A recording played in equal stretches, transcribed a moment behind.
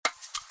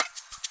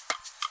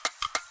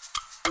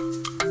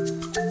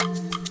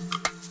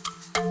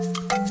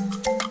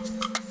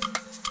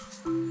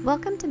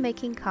Welcome to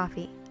Making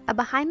Coffee, a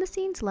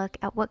behind-the-scenes look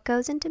at what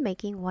goes into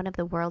making one of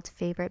the world's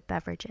favorite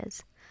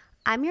beverages.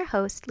 I'm your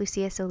host,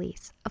 Lucia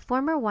Solis, a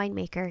former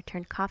winemaker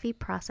turned coffee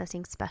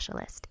processing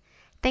specialist.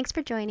 Thanks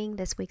for joining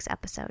this week's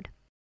episode.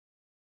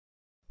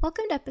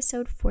 Welcome to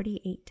episode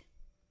 48.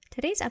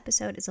 Today's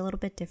episode is a little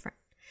bit different.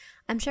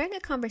 I'm sharing a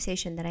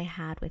conversation that I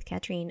had with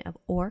Katrien of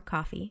Or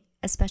Coffee,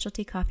 a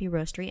specialty coffee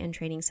roastery and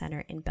training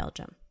center in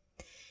Belgium.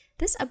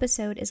 This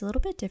episode is a little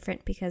bit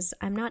different because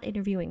I'm not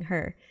interviewing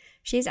her.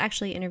 She's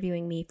actually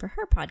interviewing me for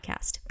her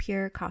podcast,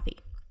 Pure Coffee.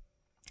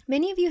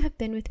 Many of you have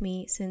been with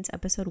me since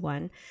episode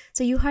 1,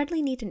 so you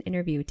hardly need an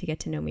interview to get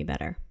to know me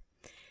better.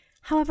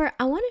 However,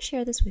 I want to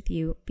share this with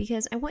you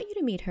because I want you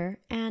to meet her,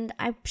 and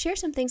I share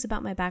some things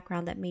about my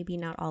background that maybe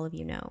not all of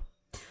you know.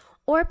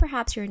 Or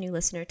perhaps you're a new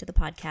listener to the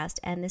podcast,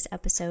 and this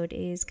episode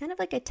is kind of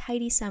like a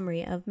tidy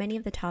summary of many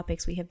of the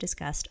topics we have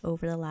discussed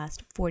over the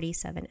last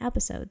 47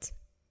 episodes.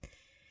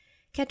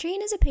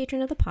 Katrien is a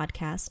patron of the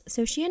podcast,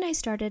 so she and I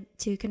started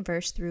to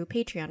converse through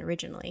Patreon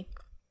originally.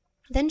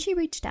 Then she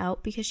reached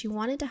out because she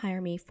wanted to hire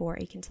me for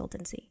a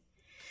consultancy.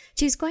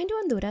 She's going to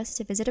Honduras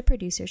to visit a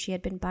producer she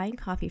had been buying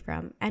coffee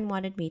from and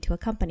wanted me to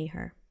accompany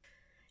her.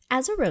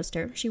 As a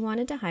roaster, she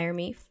wanted to hire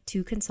me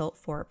to consult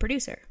for a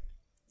producer.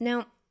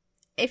 Now,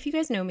 if you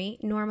guys know me,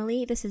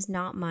 normally this is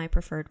not my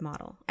preferred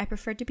model. I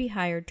prefer to be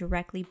hired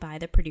directly by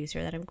the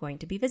producer that I'm going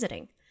to be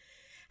visiting.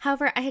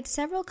 However, I had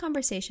several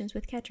conversations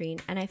with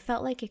Katrien and I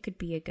felt like it could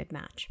be a good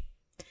match.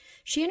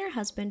 She and her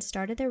husband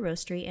started their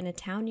roastery in a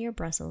town near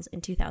Brussels in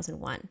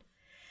 2001.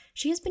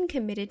 She has been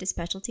committed to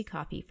specialty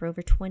coffee for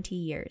over 20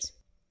 years.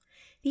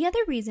 The other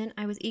reason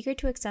I was eager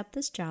to accept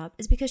this job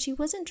is because she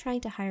wasn't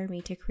trying to hire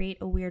me to create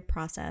a weird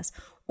process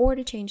or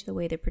to change the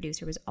way the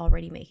producer was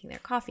already making their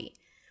coffee.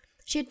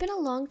 She had been a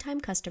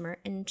long-time customer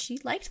and she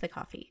liked the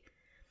coffee.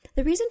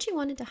 The reason she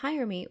wanted to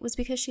hire me was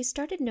because she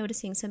started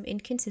noticing some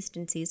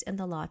inconsistencies in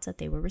the lots that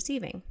they were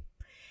receiving.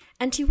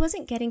 And she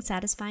wasn't getting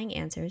satisfying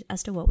answers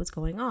as to what was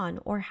going on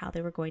or how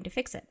they were going to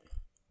fix it.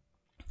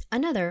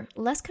 Another,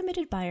 less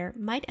committed buyer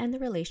might end the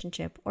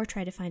relationship or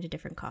try to find a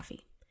different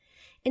coffee.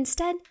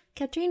 Instead,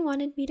 Katrien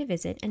wanted me to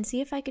visit and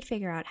see if I could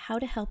figure out how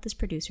to help this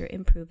producer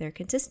improve their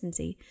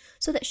consistency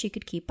so that she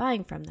could keep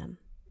buying from them.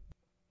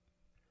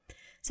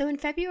 So in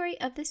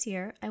February of this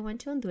year, I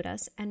went to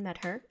Honduras and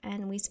met her,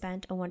 and we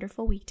spent a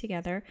wonderful week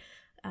together,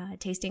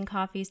 tasting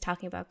coffees,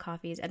 talking about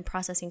coffees, and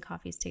processing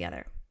coffees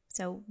together.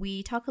 So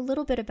we talk a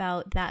little bit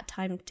about that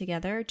time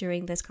together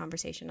during this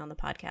conversation on the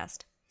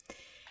podcast.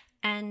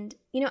 And,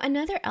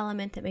 another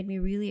element that made me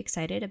really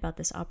excited about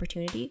this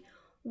opportunity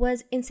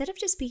was instead of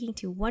just speaking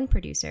to one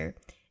producer,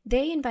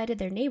 they invited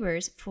their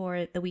neighbors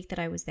for the week that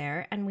I was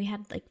there, and we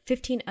had like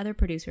 15 other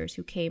producers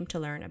who came to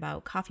learn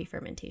about coffee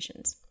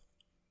fermentations.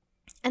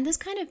 And this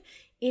kind of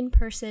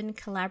in-person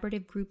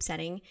collaborative group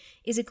setting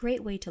is a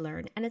great way to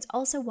learn, and it's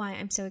also why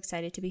I'm so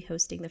excited to be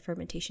hosting the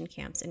fermentation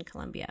camps in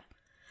Colombia.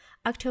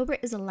 October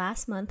is the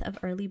last month of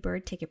early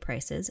bird ticket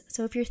prices,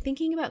 so if you're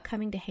thinking about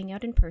coming to hang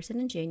out in person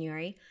in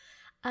January,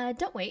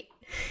 don't wait.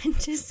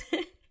 Just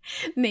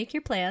make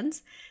your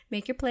plans.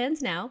 Make your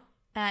plans now.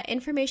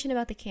 Information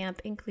about the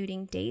camp,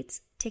 including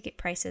dates, ticket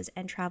prices,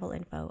 and travel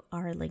info,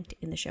 are linked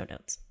in the show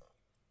notes.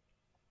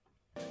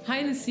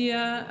 Hi,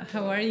 Lucia.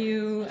 How are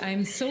you?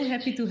 I'm so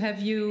happy to have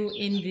you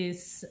in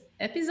this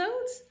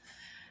episode.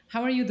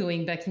 How are you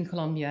doing back in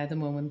Colombia at the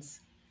moment?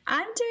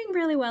 I'm doing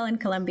really well in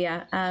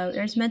Colombia. I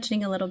was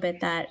mentioning a little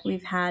bit that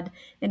we've had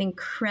an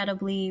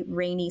incredibly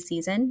rainy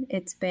season.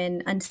 It's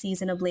been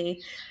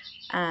unseasonably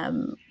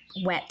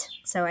wet.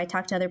 So I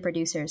talked to other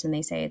producers and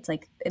they say it's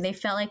like they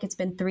felt like it's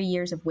been 3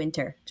 years of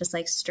winter, just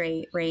like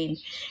straight rain.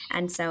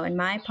 And so in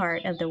my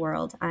part of the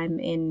world, I'm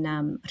in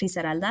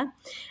Risaralda.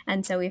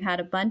 And so we've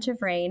had a bunch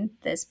of rain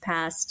this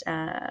past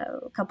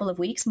couple of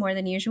weeks, more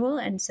than usual.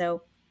 And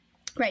so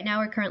right now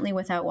we're currently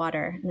without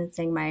water. And it's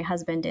saying my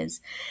husband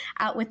is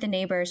out with the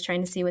neighbors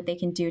trying to see what they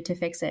can do to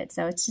fix it.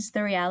 So it's just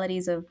the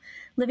realities of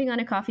living on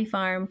a coffee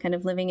farm, kind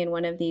of living in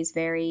one of these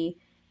very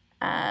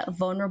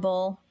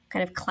vulnerable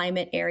kind of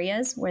climate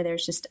areas where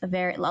there's just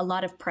a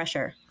lot of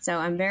pressure. So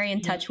I'm very in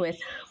touch with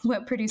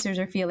what producers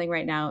are feeling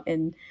right now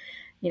in,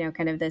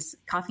 kind of this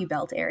coffee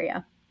belt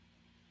area.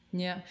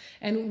 Yeah.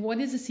 And what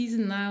is the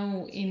season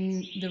now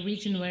in the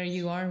region where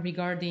you are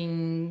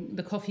regarding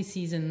the coffee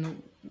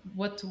season?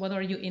 What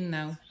are you in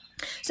now?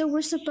 So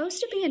we're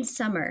supposed to be in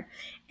summer,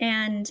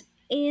 and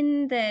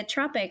in the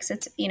tropics,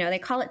 it's, they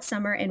call it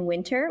summer and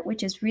winter,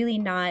 which is really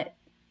not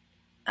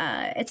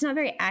it's not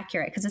very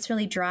accurate because it's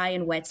really dry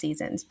and wet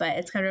seasons, but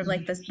it's kind of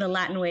like the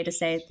Latin way to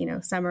say,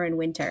 summer and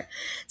winter.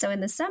 So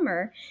in the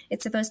summer,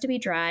 it's supposed to be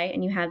dry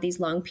and you have these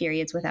long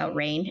periods without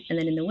rain. And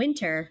then in the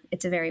winter,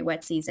 it's a very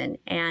wet season.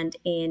 And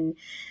in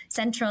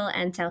Central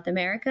and South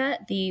America,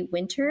 the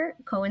winter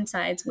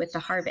coincides with the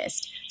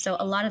harvest. So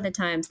a lot of the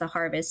times the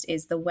harvest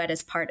is the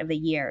wettest part of the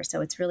year.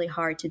 So it's really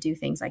hard to do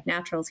things like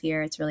naturals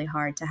here. It's really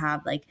hard to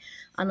have, like,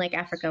 unlike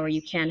Africa where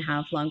you can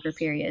have longer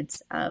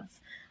periods of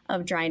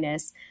of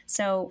dryness.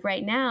 So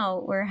right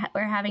now we're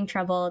having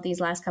trouble these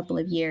last couple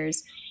of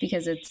years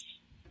because it's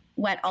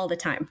wet all the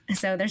time.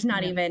 So there's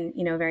not even,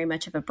 very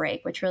much of a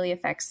break, which really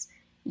affects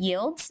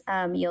yields.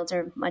 Yields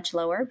are much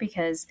lower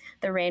because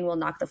the rain will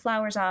knock the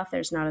flowers off.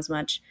 There's not as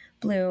much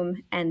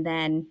bloom. And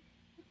then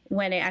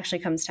when it actually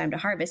comes time to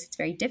harvest, it's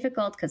very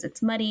difficult because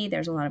it's muddy.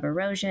 There's a lot of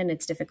erosion.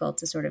 It's difficult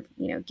to sort of,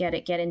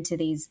 get into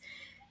these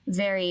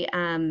very,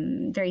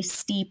 very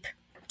steep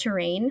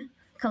terrain.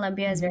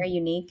 Colombia is very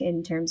unique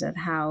in terms of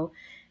how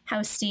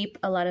steep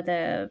a lot of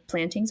the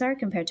plantings are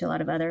compared to a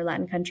lot of other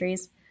Latin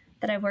countries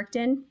that I've worked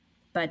in.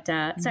 But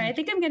sorry, I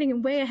think I'm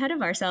getting way ahead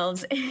of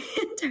ourselves in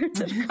terms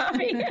of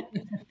coffee.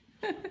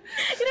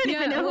 You don't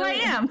even know who I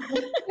am.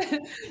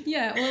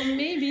 Yeah, well,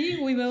 maybe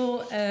we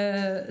will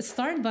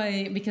start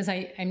by, because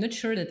I'm not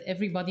sure that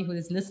everybody who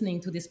is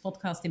listening to this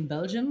podcast in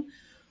Belgium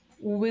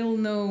will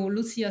know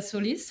Lucia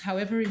Solis.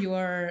 However, you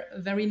are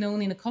very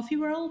known in the coffee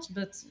world,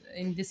 but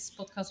in this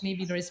podcast,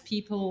 maybe there is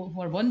people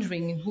who are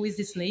wondering, who is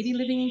this lady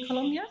living in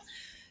Colombia?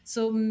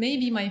 So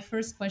maybe my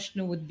first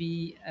question would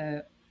be,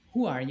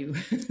 who are you?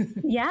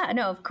 Yeah,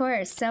 no, of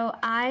course. So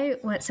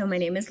my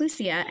name is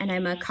Lucia and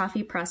I'm a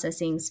coffee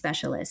processing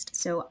specialist.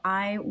 So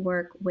I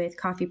work with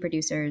coffee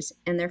producers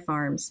and their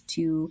farms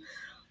to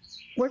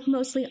work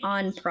mostly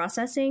on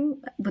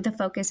processing with a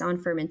focus on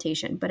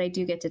fermentation. But I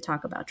do get to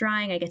talk about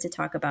drying. I get to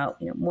talk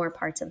about, more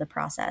parts of the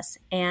process.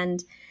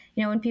 And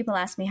when people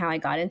ask me how I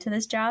got into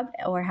this job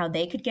or how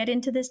they could get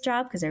into this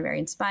job because they're very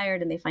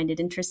inspired and they find it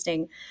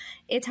interesting,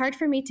 it's hard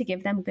for me to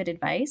give them good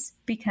advice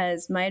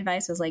because my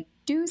advice was like,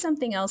 do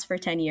something else for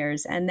 10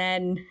 years and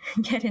then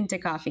get into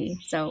coffee.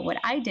 So what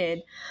I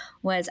did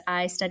was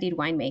I studied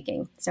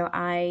winemaking. So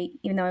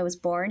even though I was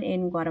born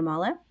in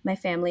Guatemala, my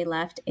family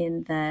left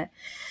in the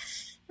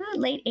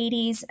late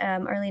 80s,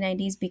 early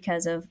 90s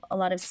because of a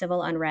lot of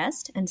civil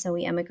unrest. And so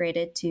we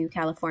emigrated to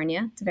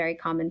California. It's a very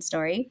common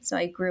story. So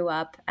I grew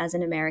up as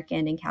an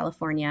American in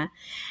California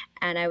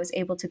and I was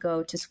able to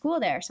go to school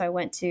there. So I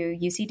went to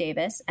UC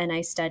Davis and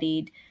I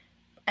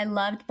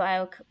loved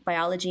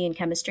biology and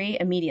chemistry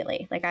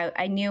immediately. Like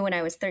I knew when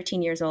I was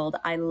 13 years old,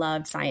 I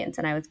loved science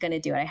and I was going to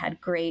do it. I had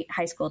great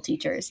high school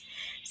teachers.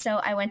 So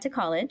I went to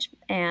college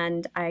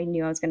and I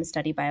knew I was going to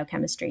study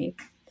biochemistry.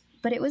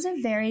 But it was a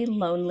very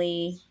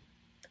lonely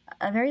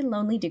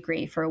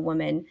degree for a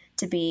woman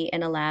to be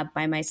in a lab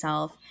by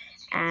myself.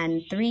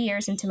 And 3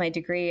 years into my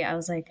degree, I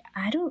was like,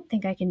 I don't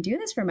think I can do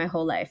this for my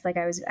whole life. Like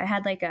I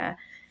had like a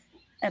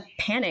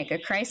panic, a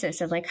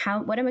crisis of like,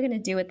 what am I going to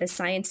do with this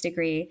science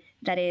degree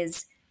that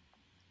is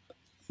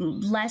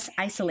less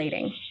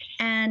isolating?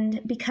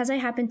 And because I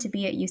happened to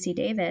be at UC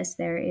Davis,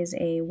 there is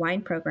a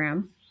wine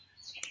program.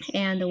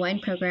 And the wine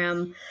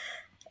program,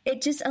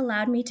 it just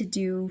allowed me to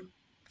do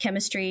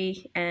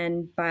chemistry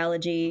and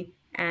biology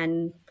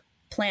and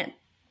plant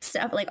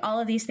stuff, like all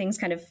of these things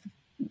kind of,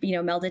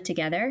 melded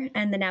together.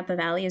 And the Napa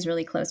Valley is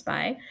really close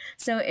by.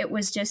 So it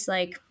was just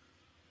like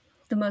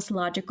the most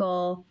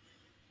logical,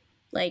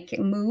 like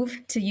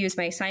move to use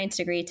my science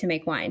degree to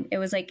make wine. It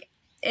was like,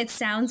 it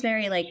sounds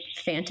very like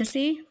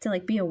fantasy to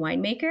like be a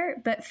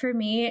winemaker. But for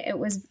me, I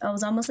was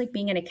almost like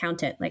being an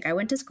accountant. Like I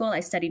went to school, I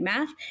studied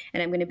math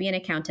and I'm going to be an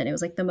accountant. It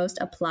was like the most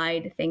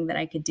applied thing that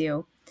I could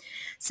do.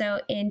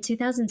 So in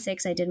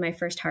 2006, I did my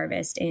first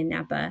harvest in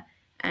Napa.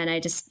 And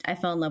I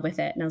fell in love with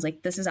it. And I was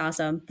like, this is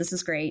awesome. This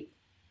is great.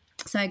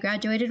 So I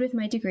graduated with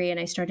my degree and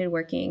I started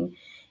working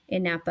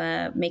in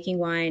Napa, making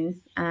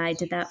wine. I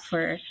did that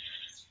for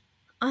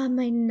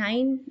my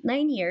nine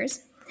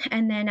years.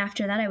 And then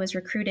after that, I was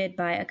recruited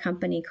by a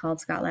company called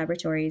Scott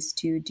Laboratories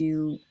to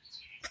do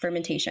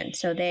fermentation.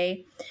 So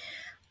they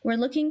were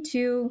looking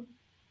to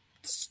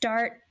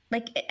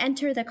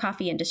enter the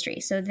coffee industry.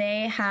 So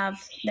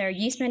they're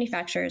yeast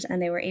manufacturers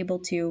and they were able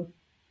to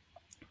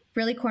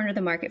really corner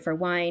the market for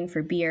wine,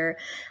 for beer,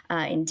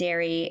 in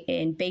dairy,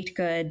 in baked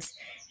goods,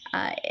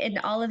 in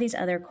all of these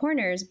other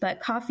corners.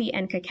 But coffee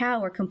and cacao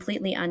were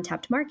completely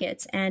untapped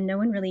markets, and no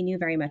one really knew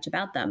very much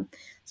about them.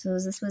 So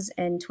this was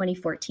in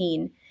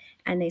 2014,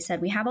 and they said,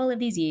 we have all of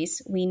these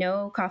yeasts. We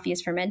know coffee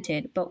is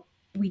fermented, but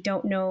we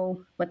don't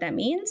know what that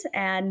means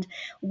and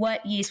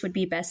what yeast would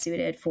be best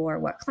suited for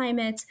what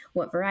climates,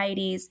 what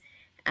varieties.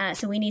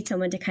 So we need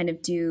someone to kind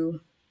of do...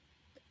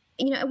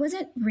 it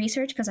wasn't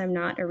research because I'm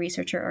not a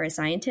researcher or a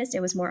scientist.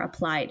 It was more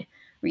applied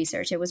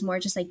research. It was more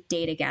just like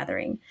data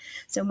gathering.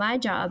 So my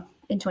job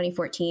in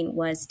 2014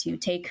 was to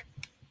take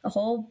a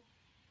whole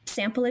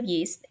sample of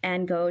yeast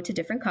and go to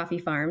different coffee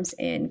farms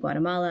in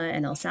Guatemala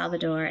and El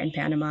Salvador and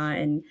Panama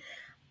and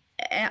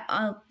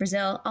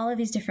Brazil, all of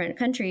these different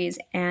countries,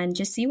 and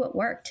just see what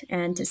worked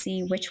and to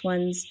see which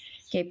ones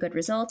gave good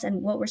results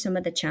and what were some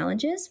of the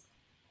challenges.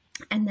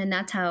 And then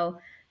that's how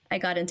I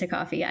got into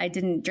coffee. I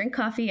didn't drink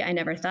coffee. I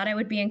never thought I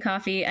would be in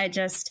coffee. I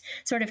just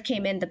sort of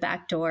came in the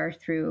back door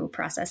through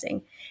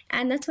processing.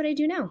 And that's what I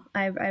do now.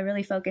 I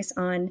really focus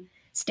on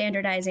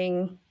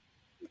standardizing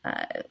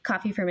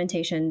coffee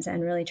fermentations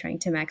and really trying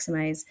to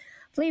maximize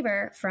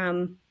flavor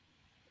from,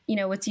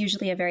 what's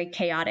usually a very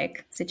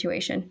chaotic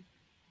situation.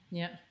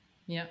 Yeah.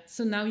 Yeah.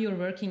 So now you're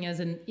working as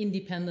an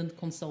independent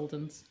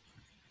consultant.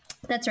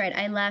 That's right.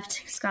 I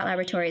left Scott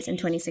Laboratories in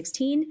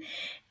 2016.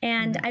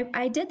 And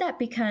I did that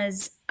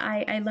because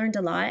I learned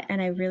a lot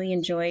and I really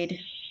enjoyed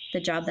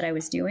the job that I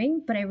was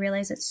doing. But I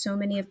realized that so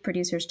many of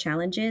producers'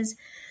 challenges,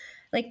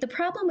 like the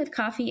problem with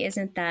coffee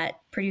isn't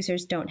that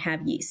producers don't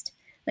have yeast.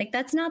 Like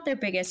that's not their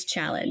biggest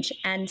challenge.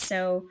 And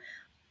so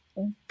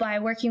by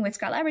working with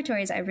Scott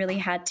Laboratories, I really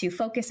had to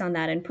focus on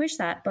that and push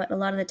that. But a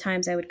lot of the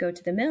times I would go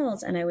to the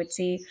mills and I would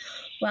see,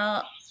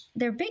 well,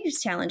 their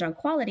biggest challenge on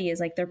quality is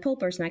like their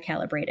pulper's not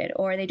calibrated,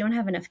 or they don't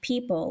have enough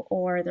people,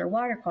 or their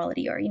water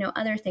quality, or,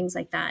 other things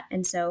like that.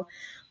 And so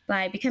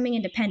by becoming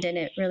independent,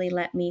 it really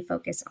let me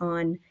focus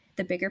on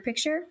the bigger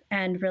picture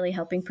and really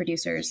helping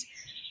producers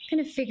kind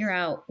of figure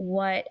out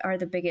what are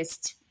the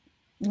biggest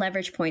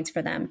leverage points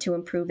for them to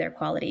improve their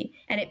quality.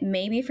 And it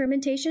may be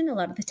fermentation. A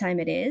lot of the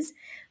time it is,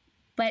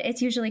 but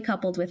it's usually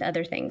coupled with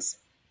other things.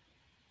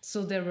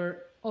 So there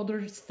were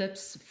other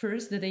steps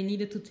first that they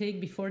needed to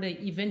take before they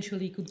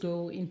eventually could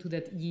go into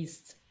that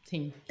yeast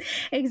thing.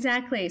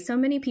 Exactly. So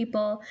many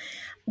people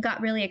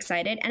got really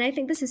excited. And I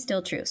think this is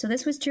still true. So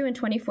this was true in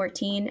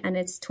 2014 and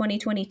it's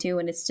 2022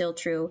 and it's still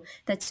true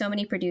that so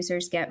many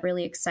producers get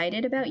really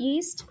excited about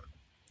yeast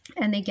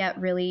and they get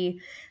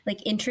really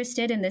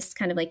interested in this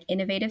kind of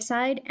innovative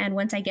side. And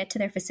once I get to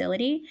their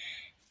facility,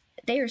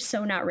 they are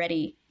so not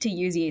ready to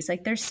use yeast.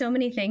 There's so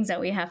many things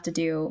that we have to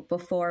do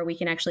before we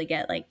can actually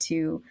get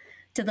to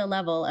the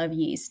level of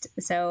yeast.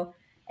 So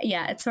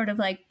yeah, it's sort of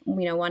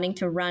wanting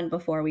to run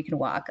before we can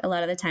walk. A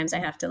lot of the times I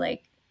have to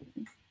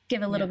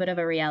give a little bit of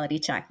a reality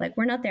check.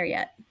 We're not there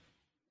yet.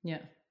 Yeah.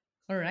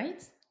 All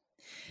right.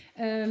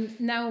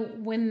 Now,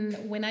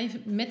 when I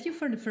met you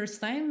for the first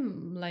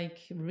time,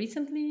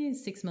 recently,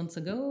 6 months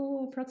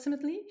ago,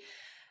 approximately,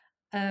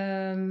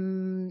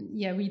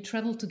 we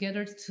traveled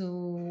together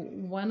to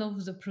one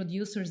of the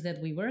producers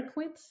that we work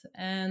with.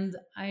 And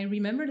I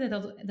remember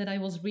that I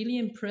was really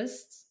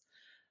impressed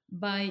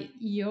by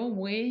your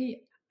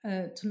way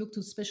to look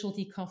to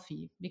specialty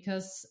coffee,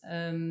 because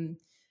I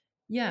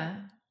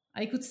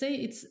could say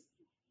it's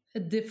a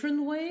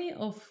different way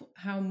of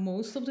how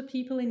most of the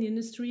people in the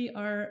industry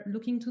are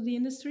looking to the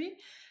industry.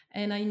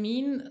 And I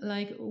mean,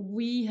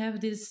 we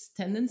have this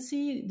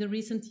tendency the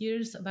recent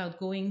years about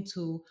going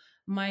to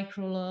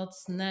micro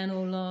lots,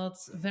 nano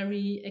lots,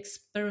 very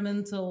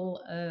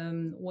experimental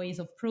ways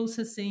of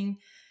processing.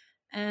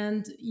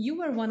 And you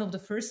were one of the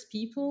first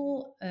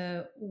people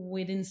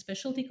within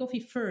specialty coffee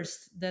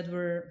first that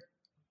were,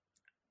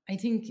 I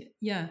think,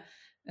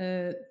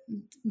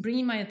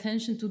 bringing my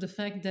attention to the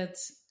fact that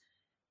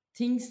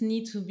things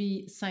need to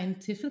be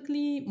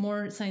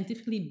more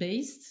scientifically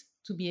based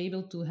to be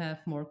able to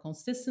have more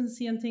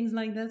consistency and things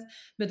like that.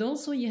 But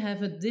also you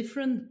have a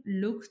different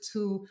look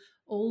to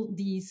all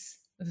these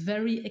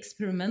very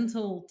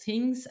experimental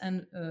things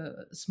and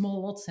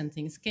small lots and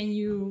things. Can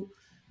you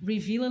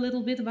reveal a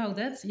little bit about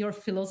that, your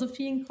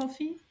philosophy in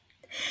coffee?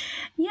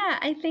 Yeah,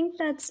 I think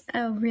that's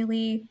a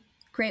really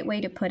great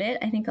way to put it.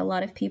 I think a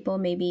lot of people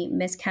maybe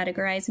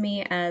miscategorize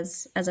me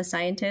as a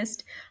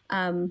scientist,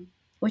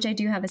 which I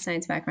do have a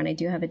science background. I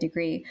do have a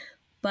degree.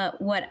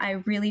 But what I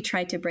really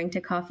try to bring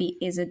to coffee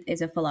is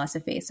a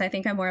philosophy. So I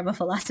think I'm more of a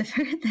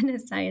philosopher than a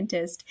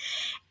scientist.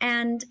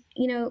 And,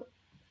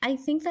 I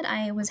think that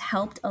I was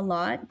helped a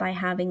lot by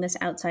having this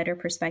outsider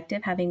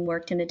perspective, having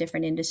worked in a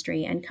different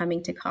industry and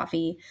coming to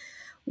coffee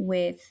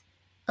with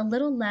a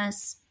little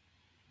less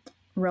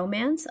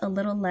romance, a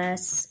little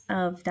less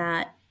of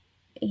that,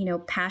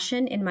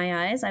 passion in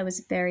my eyes. I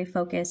was very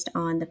focused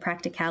on the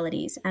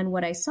practicalities. And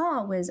what I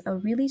saw was a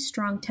really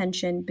strong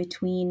tension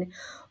between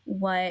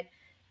what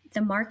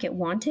the market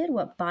wanted,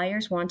 what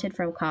buyers wanted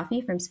from coffee,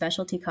 from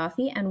specialty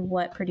coffee, and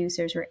what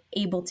producers were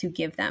able to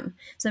give them.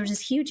 So there was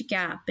this huge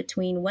gap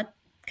between what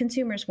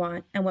consumers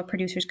want and what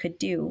producers could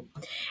do.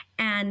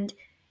 And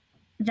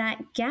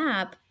that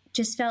gap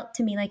just felt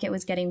to me like it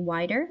was getting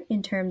wider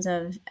in terms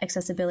of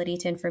accessibility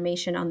to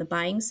information on the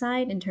buying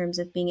side, in terms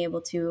of being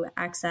able to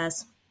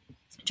access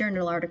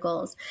journal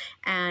articles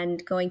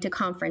and going to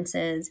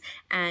conferences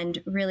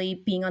and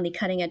really being on the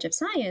cutting edge of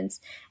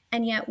science.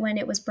 And yet when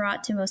it was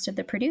brought to most of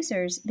the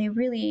producers, they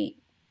really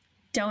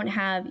don't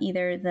have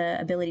either the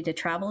ability to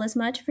travel as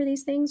much for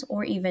these things,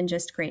 or even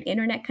just great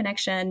internet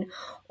connection,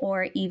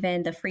 or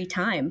even the free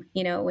time.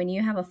 When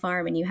you have a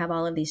farm and you have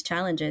all of these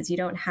challenges, you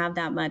don't have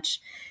that much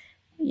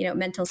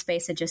mental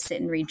space to just sit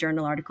and read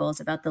journal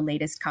articles about the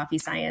latest coffee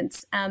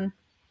science.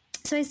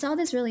 So I saw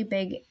this really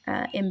big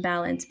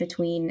imbalance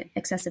between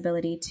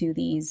accessibility to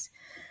these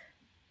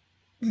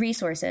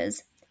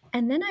resources.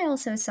 And then I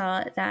also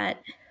saw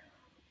that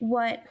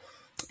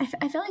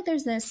I feel like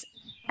there's this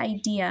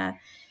idea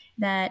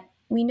that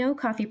we know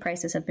coffee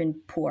prices have been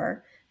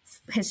poor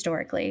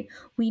historically.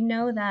 We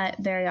know that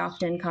very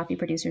often coffee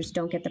producers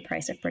don't get the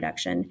price of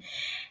production.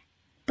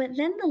 But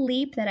then the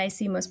leap that I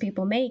see most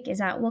people make is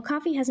that, well,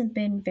 coffee hasn't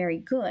been very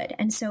good.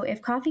 And so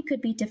if coffee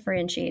could be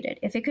differentiated,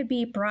 if it could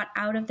be brought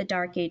out of the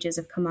dark ages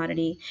of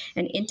commodity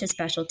and into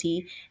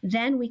specialty,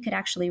 then we could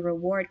actually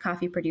reward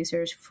coffee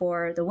producers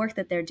for the work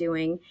that they're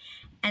doing.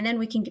 And then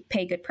we can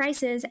pay good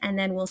prices, and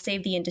then we'll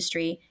save the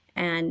industry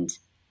and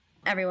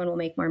everyone will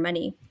make more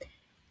money.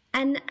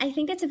 And I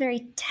think it's a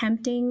very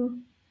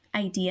tempting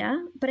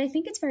idea, but I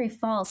think it's very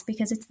false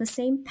because it's the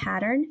same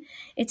pattern.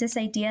 It's this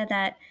idea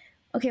that,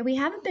 okay, we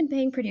haven't been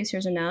paying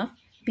producers enough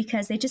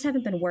because they just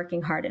haven't been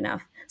working hard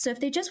enough. So if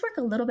they just work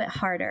a little bit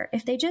harder,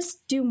 if they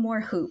just do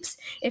more hoops,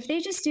 if they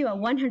just do a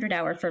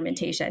 100-hour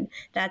fermentation,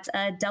 that's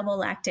a double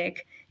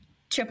lactic,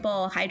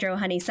 triple hydro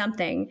honey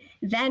something,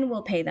 then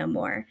we'll pay them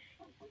more.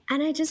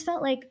 And I just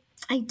felt like,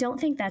 I don't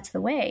think that's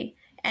the way.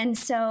 And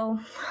so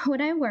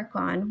what I work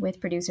on with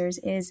producers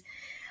is,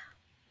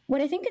 what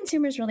I think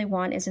consumers really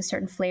want is a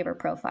certain flavor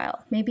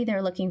profile. Maybe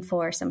they're looking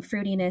for some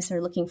fruitiness, or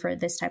looking for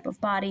this type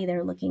of body.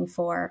 They're looking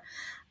for,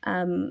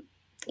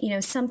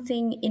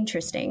 something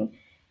interesting.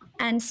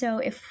 And so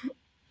if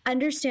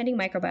understanding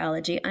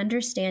microbiology,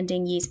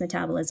 understanding yeast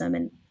metabolism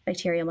and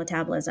bacterial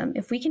metabolism,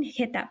 if we can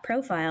hit that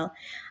profile,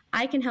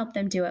 I can help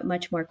them do it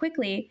much more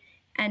quickly.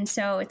 And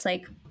so it's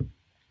like,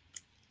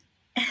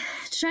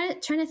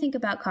 trying to think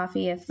about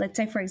coffee. If, let's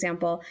say, for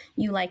example,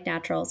 you like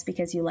naturals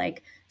because you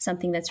like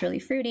something that's really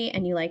fruity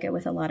and you like it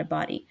with a lot of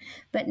body.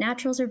 But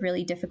naturals are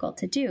really difficult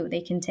to do. They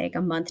can take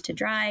a month to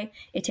dry.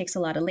 It takes a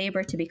lot of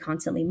labor to be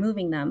constantly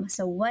moving them.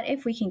 So what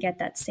if we can get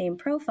that same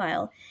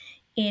profile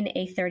in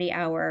a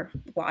 30-hour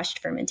washed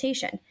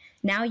fermentation?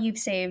 Now you've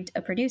saved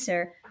a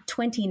producer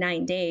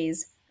 29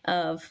 days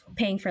of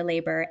paying for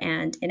labor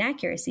and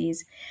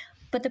inaccuracies.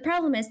 But the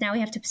problem is now we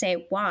have to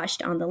say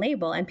washed on the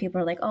label, and people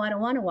are like, oh, I don't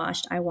want a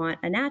washed, I want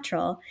a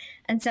natural.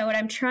 And so what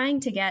I'm trying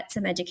to get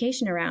some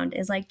education around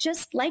is like,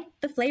 just like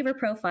the flavor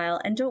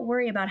profile, and don't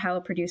worry about how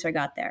a producer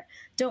got there.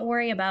 Don't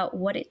worry about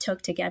what it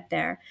took to get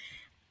there.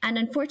 And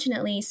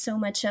unfortunately, so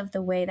much of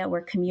the way that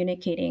we're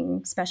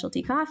communicating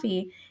specialty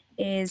coffee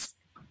is,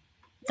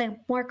 the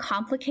more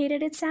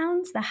complicated it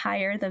sounds, the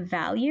higher the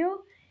value.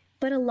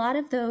 But a lot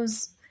of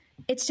those,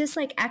 it's just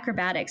like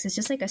acrobatics. It's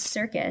just like a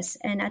circus.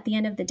 And at the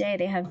end of the day,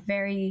 they have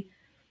very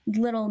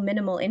little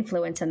minimal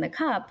influence in the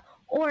cup,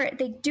 or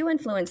they do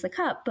influence the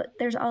cup, but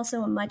there's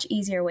also a much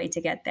easier way to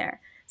get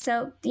there.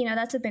 So,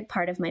 that's a big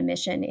part of my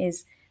mission,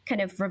 is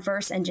kind of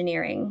reverse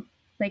engineering,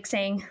 like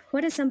saying,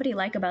 what does somebody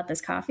like about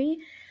this coffee?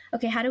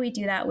 Okay, how do we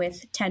do that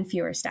with 10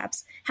 fewer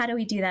steps? How do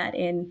we do that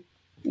in,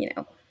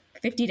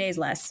 50 days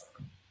less?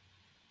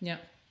 Yeah.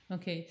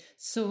 Okay.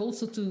 So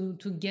also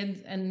to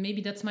get, and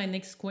maybe that's my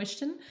next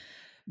question,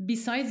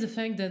 besides the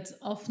fact that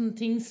often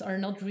things are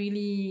not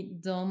really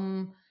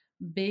done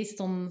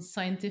based on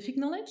scientific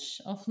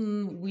knowledge,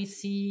 often we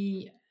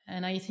see,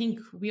 and I think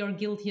we are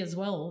guilty as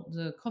well,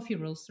 the coffee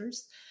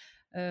roasters,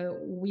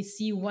 we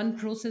see one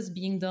process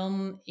being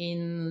done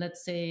in,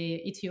 let's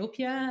say,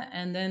 Ethiopia,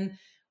 and then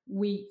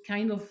we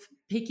kind of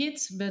pick it,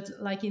 but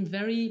like in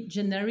very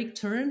generic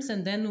terms.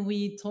 And then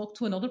we talk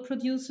to another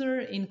producer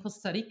in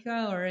Costa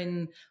Rica or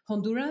in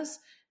Honduras.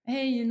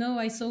 Hey,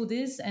 I saw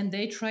this, and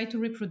they try to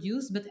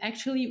reproduce, but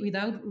actually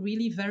without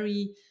really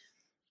very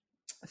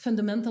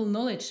fundamental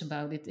knowledge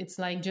about it. It's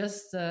like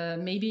just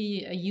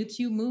maybe a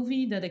YouTube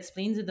movie that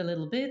explains it a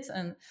little bit.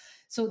 And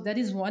so that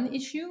is one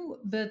issue.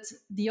 But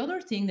the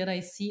other thing that I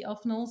see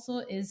often also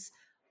is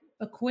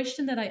a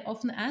question that I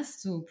often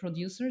ask to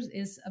producers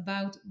is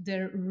about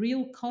their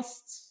real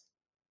costs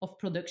of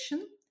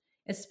production,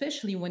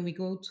 especially when we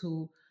go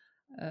to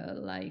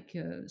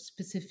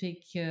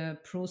specific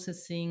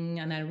processing,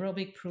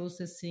 anaerobic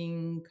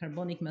processing,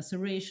 carbonic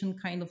maceration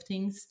kind of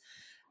things.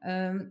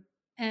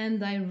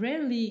 And I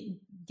rarely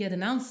get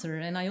an answer.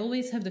 And I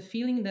always have the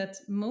feeling that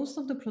most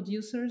of the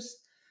producers,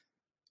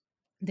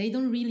 they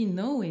don't really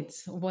know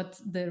what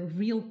the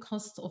real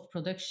cost of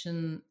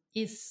production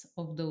is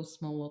of those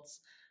small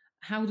lots.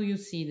 How do you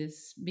see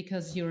this?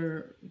 Because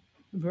you're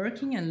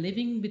working and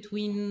living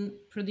between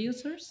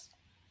producers?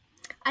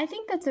 I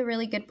think that's a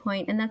really good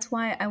point. And that's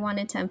why I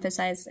wanted to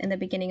emphasize in the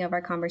beginning of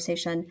our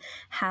conversation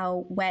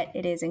how wet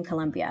it is in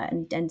Colombia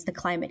and the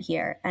climate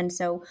here. And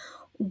so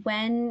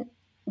when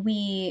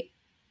we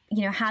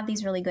have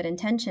these really good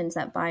intentions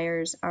that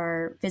buyers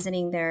are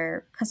visiting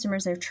their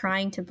customers, they're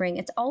trying to bring,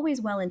 it's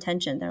always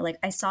well-intentioned. They're like,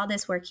 I saw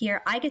this work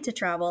here. I get to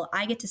travel.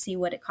 I get to see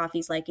what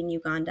coffee's like in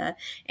Uganda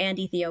and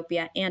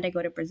Ethiopia. And I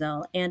go to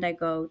Brazil and I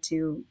go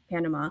to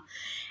Panama.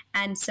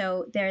 And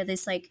so they're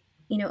this like,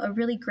 a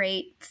really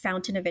great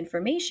fountain of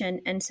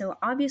information. And so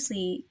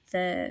obviously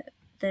the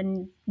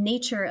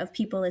nature of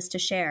people is to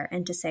share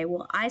and to say,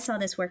 well, I saw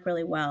this work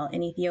really well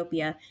in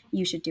Ethiopia.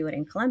 You should do it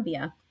in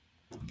Colombia.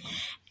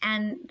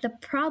 And the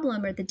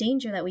problem or the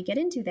danger that we get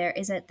into there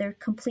is that they're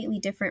completely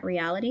different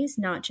realities,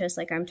 not just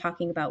like I'm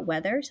talking about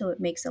weather. So it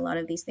makes a lot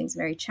of these things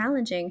very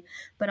challenging,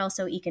 but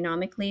also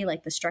economically,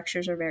 like the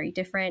structures are very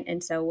different.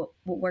 And so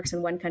what works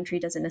in one country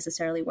doesn't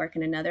necessarily work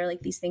in another.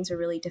 Like these things are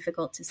really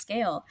difficult to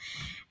scale.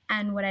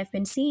 And what I've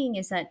been seeing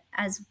is that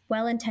as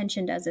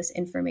well-intentioned as this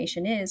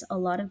information is, a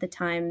lot of the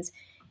times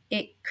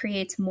it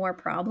creates more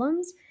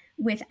problems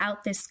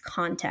without this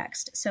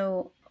context.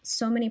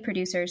 So many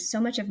producers,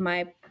 so much of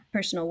my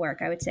personal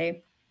work, I would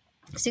say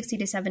 60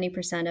 to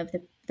 70% of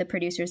the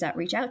producers that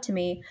reach out to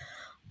me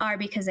are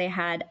because they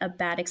had a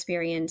bad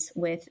experience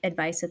with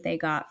advice that they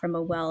got from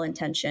a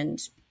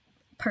well-intentioned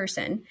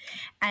person,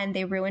 and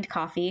they ruined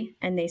coffee,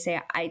 and they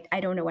say, I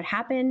don't know what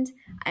happened.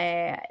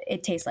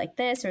 It tastes like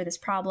this or this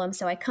problem.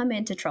 So I come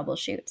in to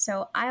troubleshoot.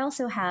 So I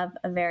also have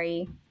a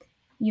very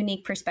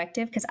unique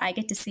perspective because I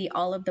get to see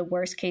all of the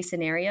worst case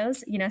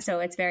scenarios, so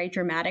it's very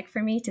dramatic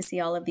for me to see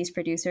all of these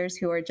producers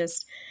who are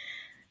just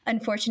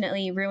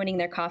unfortunately ruining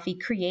their coffee,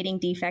 creating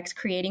defects,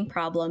 creating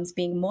problems,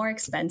 being more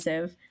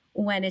expensive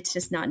when it's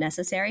just not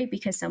necessary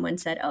because someone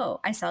said, oh,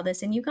 I saw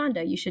this in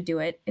Uganda, you should do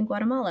it in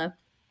Guatemala.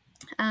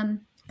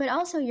 But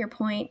also your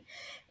point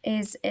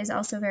is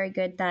also very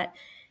good that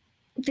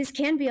this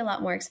can be a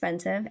lot more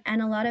expensive,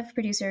 and a lot of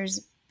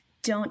producers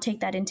don't take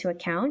that into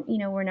account.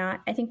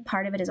 I think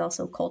part of it is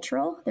also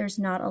cultural. There's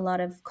not a lot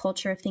of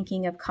culture of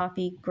thinking of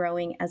coffee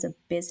growing as a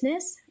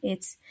business.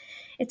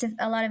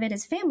 A lot of it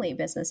is family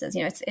businesses.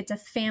 It's a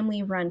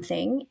family run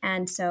thing.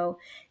 And so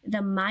the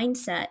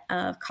mindset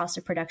of cost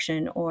of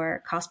production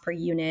or cost per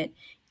unit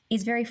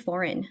is very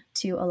foreign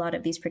to a lot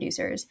of these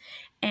producers.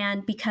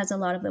 And because a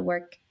lot of the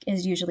work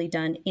is usually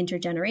done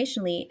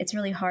intergenerationally, it's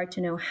really hard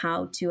to know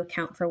how to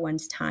account for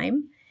one's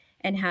time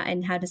and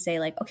how to say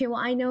like, okay, well,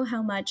 I know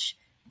how much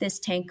this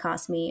tank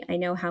cost me. I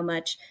know how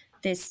much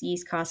this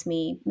yeast cost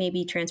me,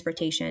 maybe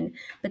transportation.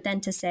 But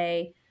then to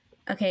say,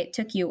 okay, it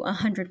took you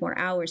 100 more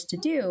hours to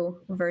do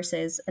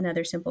versus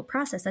another simple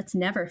process, that's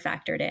never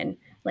factored in,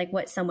 like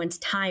what someone's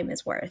time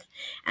is worth.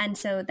 And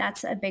so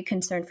that's a big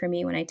concern for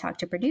me when I talk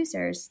to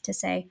producers to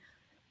say,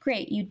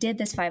 great, you did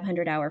this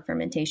 500-hour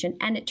fermentation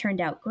and it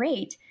turned out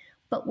great,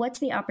 but what's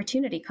the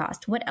opportunity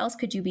cost? What else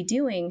could you be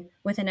doing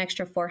with an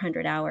extra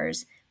 400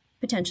 hours?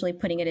 Potentially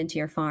putting it into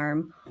your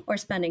farm or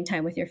spending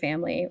time with your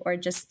family or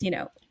just,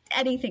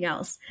 anything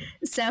else.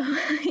 So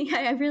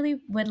I really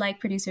would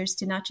like producers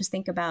to not just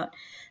think about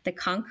the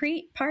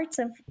concrete parts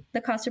of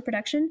the cost of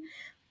production,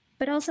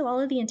 but also all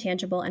of the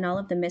intangible and all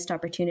of the missed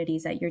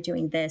opportunities that you're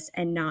doing this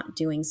and not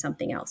doing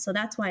something else. So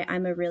that's why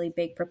I'm a really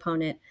big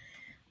proponent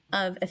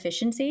of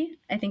efficiency.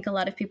 I think a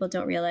lot of people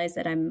don't realize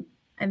that I'm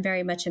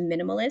very much a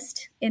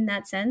minimalist in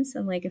that sense.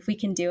 I'm like, if we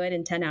can do it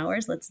in 10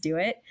 hours, let's do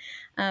it.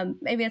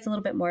 Maybe it's a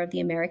little bit more of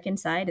the American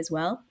side as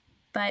well.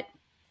 But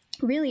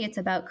really, it's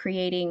about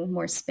creating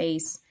more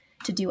space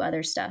to do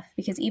other stuff.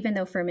 Because even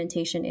though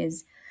fermentation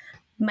is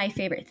my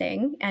favorite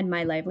thing and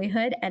my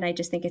livelihood, and I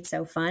just think it's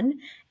so fun,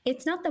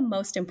 it's not the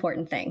most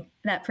important thing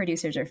that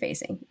producers are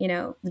facing.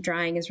 The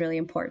drying is really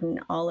important.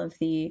 All of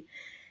the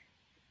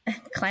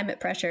climate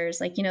pressures,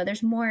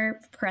 there's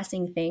more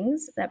pressing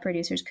things that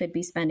producers could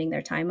be spending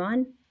their time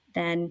on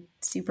than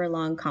super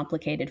long,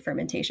 complicated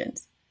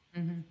fermentations.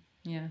 Mm-hmm.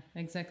 Yeah,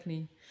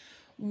 exactly.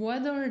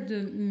 What are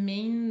the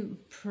main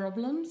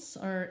problems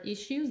or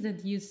issues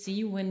that you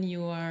see when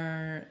you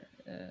are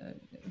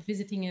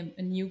visiting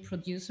a new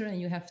producer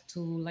and you have to,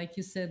 like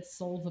you said,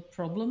 solve a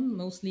problem?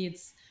 Mostly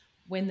it's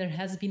when there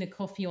has been a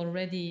coffee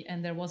already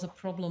and there was a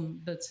problem,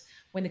 but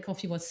when the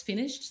coffee was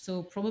finished.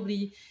 So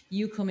probably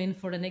you come in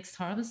for the next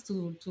harvest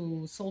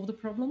to solve the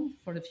problem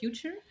for the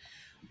future.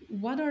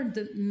 What are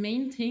the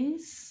main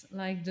things,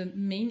 like the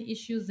main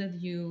issues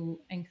that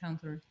you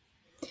encountered?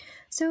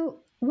 So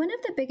one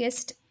of the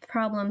biggest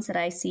problems that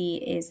I see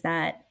is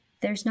that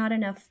there's not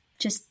enough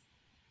just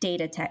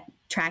data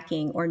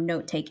tracking or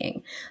note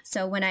taking.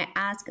 So when I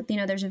ask,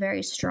 there's a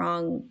very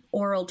strong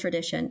oral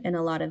tradition in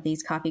a lot of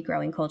these coffee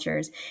growing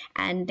cultures.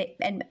 And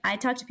I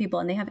talk to people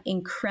and they have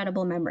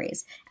incredible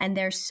memories and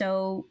they're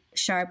so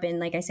sharp. And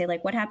like I say,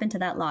 like, what happened to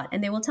that lot?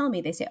 And they will tell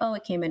me, they say, oh,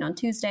 it came in on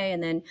Tuesday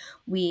and then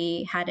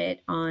we had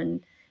it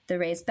on the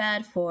raised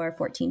bed for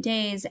 14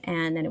 days.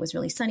 And then it was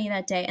really sunny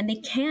that day. And they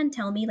can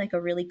tell me like a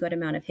really good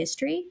amount of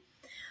history.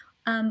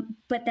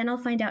 But then I'll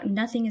find out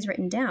nothing is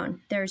written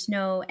down. There's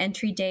no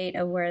entry date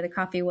of where the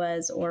coffee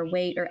was or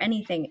weight or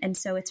anything. And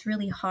so it's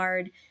really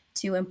hard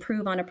to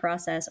improve on a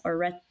process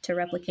or to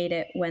replicate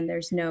it when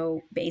there's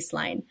no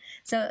baseline.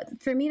 So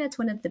for me, that's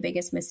one of the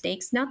biggest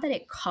mistakes. Not that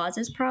it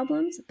causes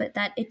problems, but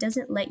that it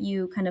doesn't let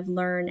you kind of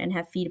learn and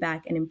have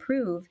feedback and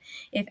improve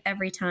if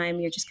every time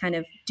you're just kind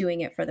of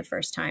doing it for the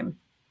first time.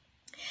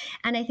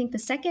 And I think the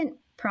second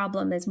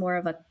problem is more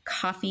of a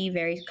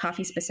very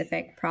coffee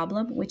specific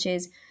problem, which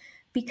is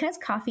because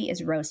coffee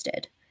is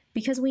roasted,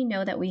 because we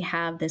know that we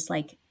have this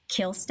like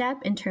kill step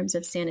in terms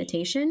of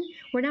sanitation,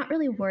 we're not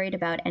really worried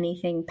about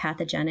anything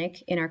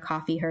pathogenic in our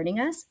coffee hurting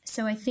us.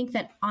 So I think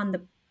that on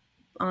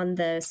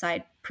the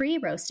side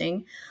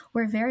pre-roasting,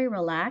 we're very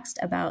relaxed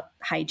about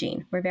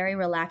hygiene. We're very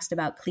relaxed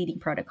about cleaning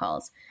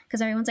protocols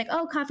because everyone's like,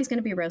 oh, coffee's going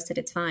to be roasted,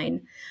 it's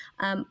fine.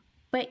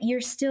 But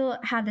you still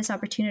have this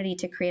opportunity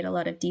to create a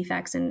lot of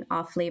defects and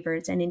off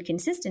flavors and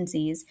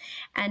inconsistencies.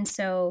 And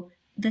so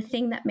the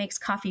thing that makes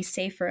coffee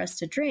safe for us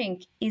to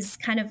drink is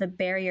kind of the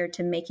barrier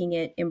to making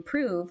it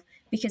improve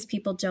because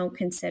people don't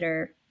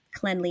consider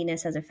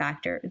cleanliness as a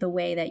factor. The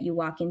way that you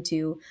walk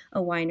into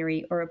a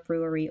winery or a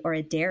brewery or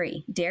a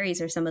dairy.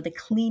 Dairies are some of the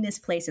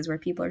cleanest places where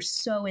people are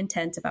so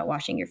intense about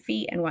washing your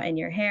feet and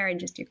your hair and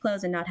just your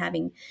clothes and not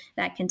having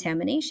that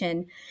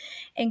contamination.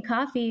 In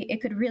coffee,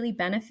 it could really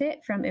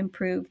benefit from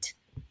improved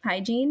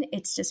hygiene.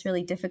 It's just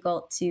really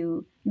difficult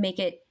to make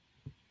it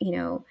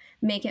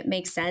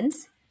make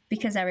sense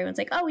because everyone's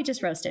like, oh, we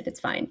just roasted, it's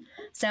fine.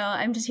 So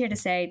I'm just here to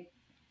say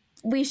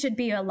we should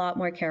be a lot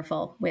more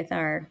careful with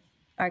our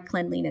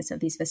cleanliness of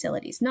these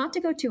facilities, not to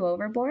go too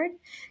overboard,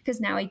 because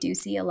now I do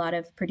see a lot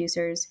of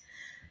producers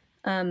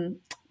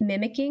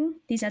mimicking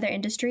these other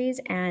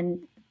industries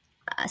and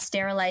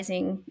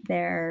sterilizing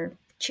their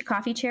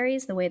coffee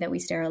cherries the way that we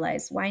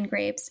sterilize wine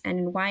grapes. And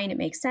in wine, it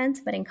makes sense.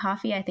 But in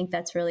coffee, I think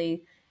that's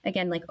really,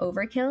 again, like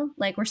overkill.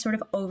 Like we're sort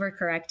of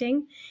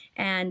overcorrecting.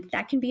 And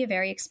that can be a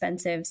very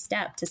expensive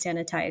step to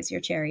sanitize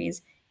your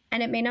cherries.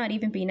 And it may not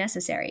even be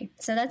necessary.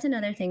 So that's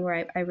another thing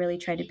where I really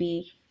try to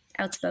be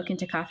outspoken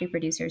to coffee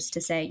producers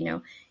to say,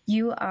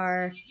 you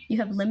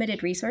have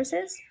limited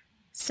resources.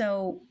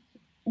 So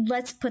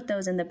let's put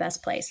those in the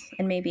best place.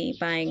 And maybe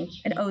buying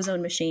an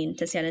ozone machine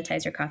to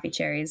sanitize your coffee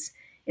cherries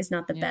is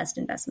not the best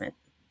investment.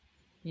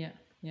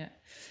 Yeah.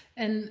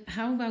 And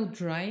how about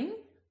drying?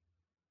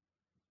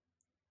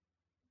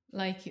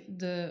 Like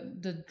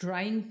the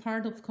drying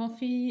part of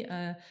coffee.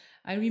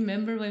 I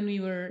remember when we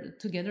were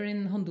together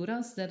in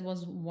Honduras, that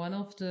was one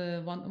of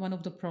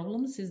the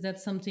problems. Is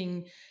that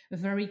something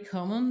very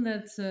common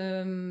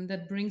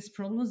that brings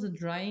problems, the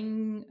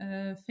drying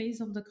phase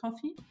of the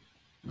coffee?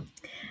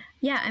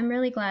 Yeah, I'm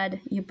really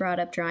glad you brought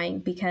up drying,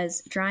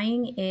 because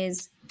drying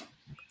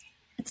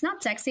it's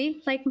not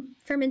sexy like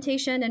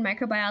fermentation and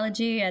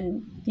microbiology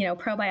and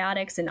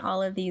probiotics and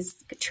all of these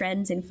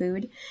trends in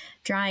food.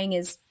 Drying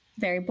is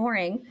very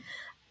boring,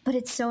 but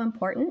it's so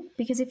important,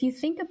 because if you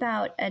think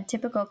about a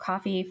typical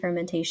coffee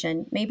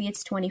fermentation, maybe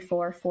it's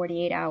 24,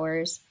 48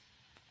 hours.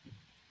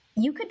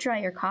 You could dry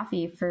your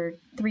coffee for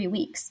 3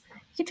 weeks.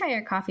 You could dry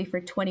your coffee for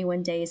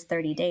 21 days,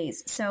 30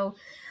 days. So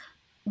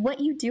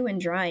what you do in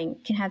drying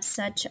can have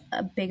such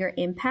a bigger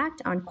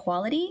impact on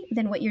quality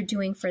than what you're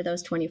doing for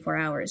those 24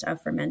 hours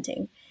of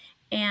fermenting.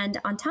 And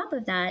on top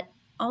of that,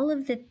 all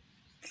of the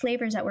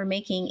flavors that we're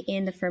making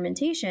in the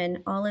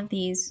fermentation, all of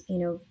these,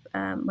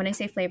 when I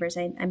say flavors,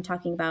 I'm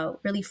talking about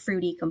really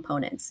fruity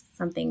components,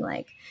 something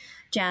like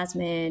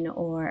jasmine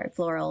or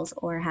florals,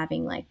 or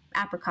having like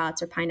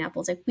apricots or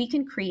pineapples. Like we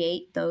can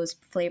create those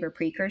flavor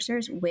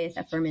precursors with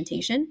a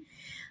fermentation.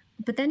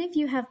 But then if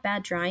you have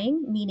bad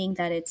drying, meaning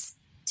that it's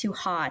too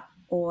hot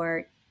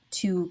or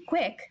too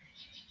quick,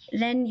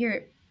 then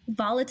you're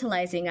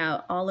volatilizing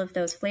out all of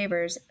those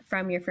flavors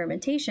from your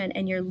fermentation,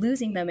 and you're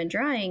losing them in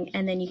drying.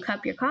 And then you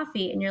cup your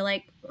coffee and you're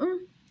like,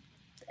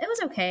 it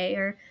was okay,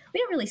 or we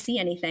don't really see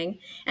anything.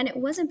 And it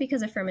wasn't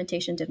because the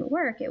fermentation didn't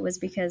work. It was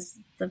because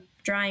the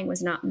drying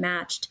was not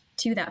matched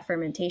to that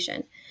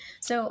fermentation.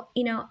 So,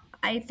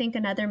 I think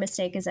another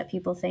mistake is that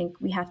people think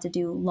we have to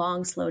do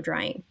long, slow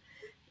drying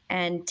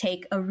and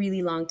take a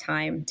really long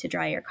time to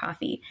dry your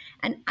coffee.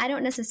 And I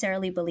don't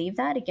necessarily believe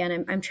that.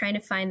 Again, I'm trying to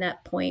find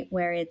that point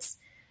where it's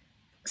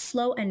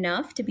slow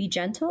enough to be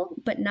gentle,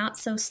 but not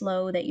so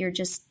slow that you're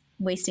just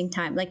wasting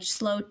time, like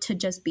slow to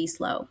just be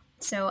slow.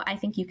 So I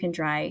think you can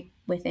dry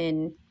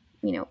within,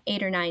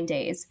 8 or 9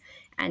 days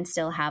and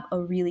still have a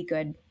really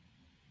good,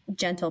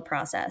 gentle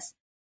process.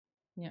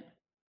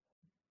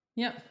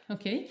 Yeah.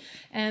 Okay.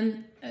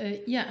 And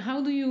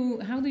how do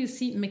you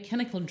see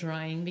mechanical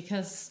drying?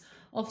 Because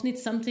often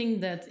it's something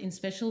that in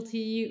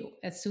specialty,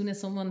 as soon as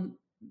someone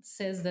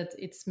says that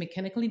it's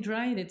mechanically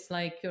dried, it's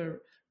like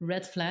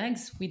red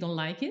flags. We don't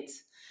like it.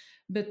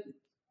 But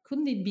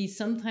couldn't it be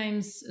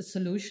sometimes a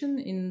solution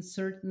in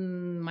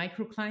certain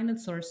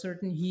microclimates or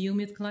certain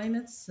humid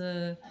climates?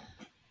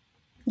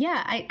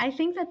 Yeah, I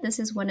think that this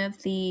is one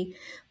of the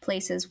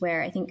places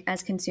where I think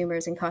as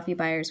consumers and coffee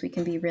buyers, we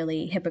can be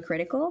really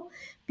hypocritical,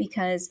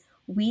 because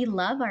we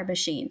love our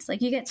machines.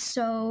 Like you get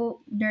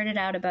so nerded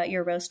out about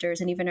your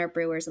roasters and even our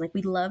brewers, and like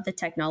we love the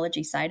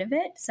technology side of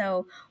it.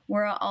 So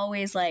we're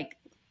always like,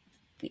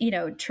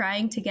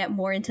 trying to get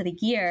more into the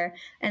gear.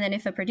 And then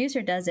if a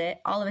producer does it,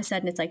 all of a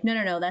sudden it's like,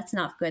 no, that's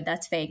not good.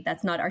 That's fake.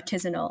 That's not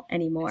artisanal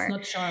anymore. It's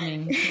not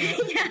charming.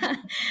 Yeah.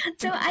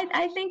 So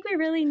I think we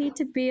really need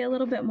to be a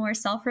little bit more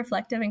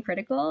self-reflective and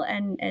critical,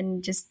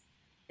 and just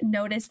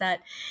notice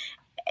that,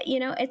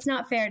 it's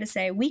not fair to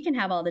say we can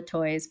have all the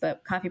toys,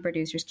 but coffee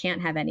producers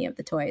can't have any of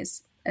the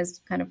toys, as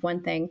kind of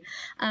one thing.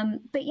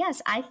 But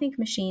yes, I think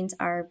machines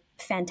are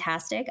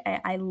fantastic.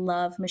 I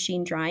love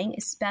machine drying,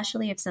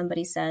 especially if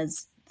somebody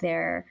says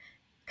they're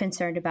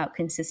concerned about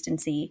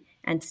consistency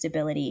and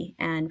stability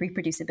and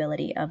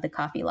reproducibility of the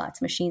coffee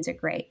lots. Machines are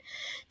great.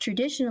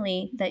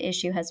 Traditionally, the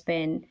issue has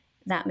been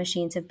that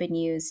machines have been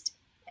used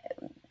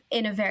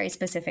in a very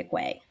specific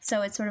way.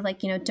 So it's sort of like,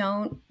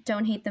 don't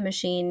hate the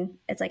machine.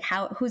 It's like,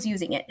 who's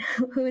using it?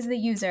 Who is the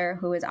user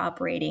who is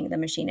operating the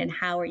machine, and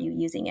how are you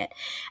using it?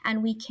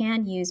 And we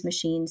can use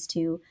machines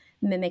to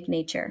mimic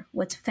nature.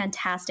 What's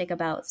fantastic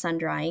about sun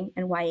drying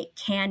and why it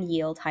can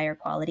yield higher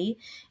quality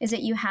is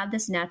that you have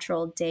this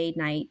natural day,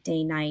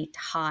 night,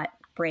 hot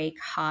break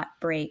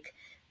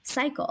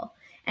cycle.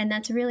 And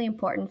that's really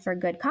important for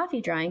good coffee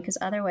drying, because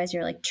otherwise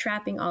you're like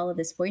trapping all of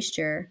this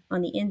moisture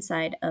on the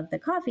inside of the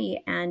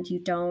coffee, and you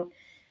don't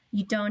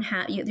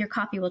have your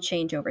coffee will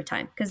change over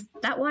time, because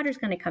that water is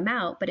going to come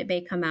out, but it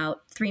may come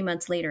out 3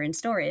 months later in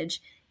storage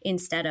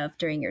instead of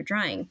during your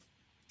drying.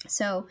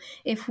 So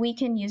if we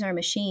can use our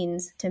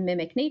machines to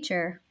mimic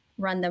nature,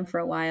 run them for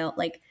a while,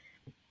 like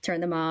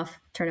turn them off,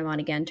 turn them on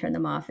again, turn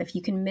them off. If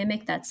you can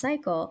mimic that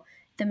cycle,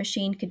 the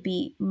machine could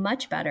be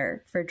much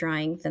better for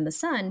drying than the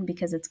sun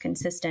because it's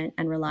consistent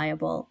and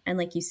reliable. And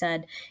like you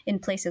said, in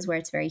places where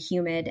it's very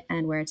humid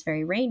and where it's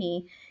very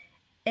rainy,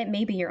 it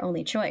may be your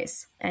only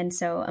choice. And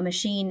so a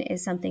machine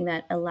is something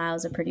that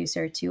allows a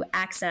producer to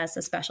access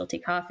a specialty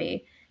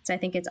coffee. So I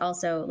think it's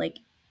also like,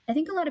 I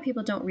think a lot of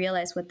people don't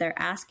realize what they're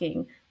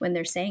asking when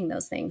they're saying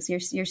those things.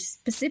 You're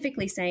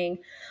specifically saying,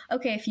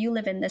 okay, if you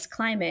live in this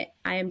climate,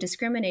 I am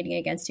discriminating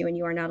against you and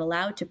you are not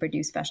allowed to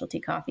produce specialty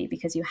coffee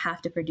because you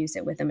have to produce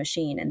it with a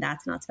machine and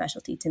that's not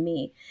specialty to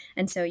me.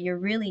 And so you're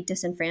really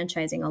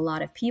disenfranchising a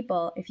lot of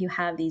people if you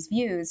have these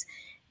views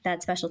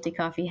that specialty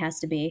coffee has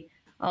to be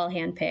all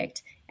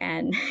handpicked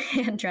and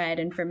hand dried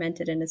and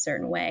fermented in a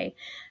certain way.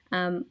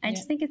 I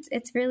just think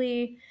it's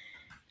really...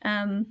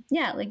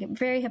 like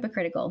very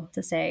hypocritical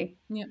to say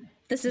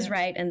this is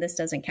right and this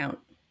doesn't count.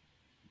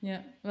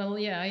 Yeah, well,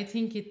 yeah, I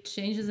think it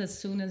changes as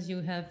soon as you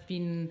have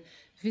been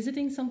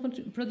visiting some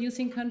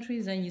producing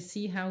countries and you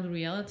see how the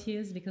reality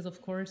is, because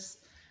of course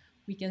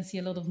we can see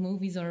a lot of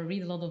movies or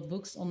read a lot of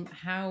books on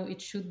how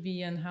it should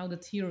be and how the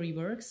theory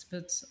works,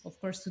 but of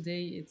course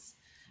today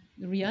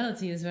the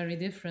reality is very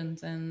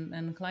different,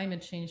 and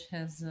climate change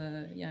has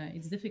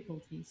its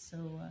difficulties.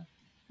 So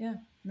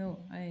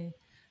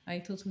I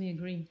totally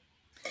agree.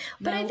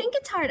 But I think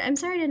it's hard. I'm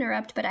sorry to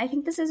interrupt, but I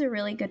think this is a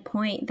really good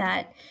point,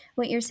 that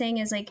what you're saying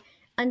is like,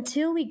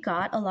 until we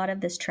got a lot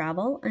of this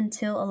travel,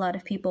 until a lot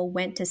of people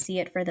went to see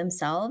it for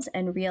themselves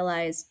and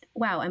realized,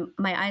 wow,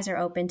 my eyes are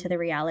open to the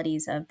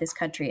realities of this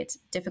country. It's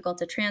difficult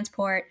to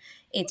transport.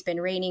 It's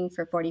been raining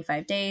for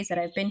 45 days that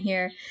I've been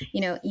here.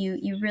 You know,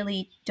 you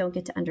really don't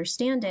get to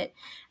understand it.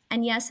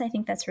 And yes, I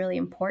think that's really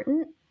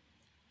important.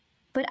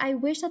 But I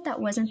wish that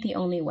wasn't the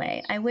only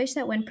way. I wish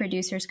that when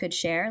producers could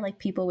share, like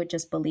people would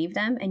just believe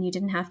them and you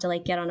didn't have to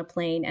like get on a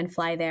plane and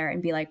fly there and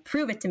be like,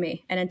 prove it to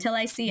me. And until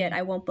I see it,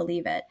 I won't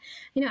believe it.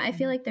 You know, I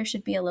feel like there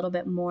should be a little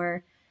bit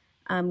more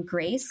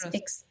grace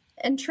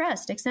and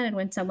trust extended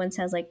when someone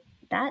says like,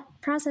 that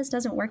process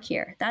doesn't work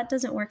here. That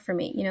doesn't work for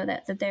me. You know,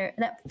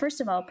 that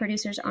first of all,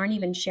 producers aren't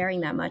even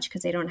sharing that much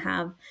because they don't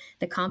have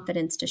the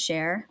confidence to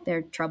share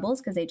their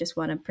troubles because they just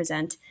want to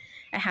present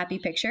a happy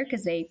picture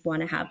because they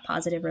want to have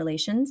positive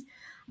relations.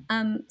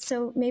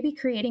 So maybe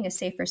creating a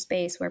safer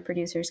space where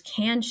producers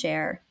can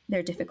share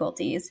their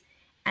difficulties,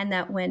 and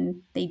that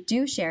when they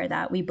do share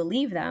that, we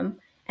believe them,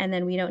 and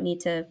then we don't need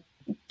to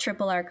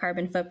triple our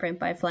carbon footprint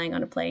by flying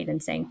on a plane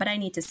and saying, but I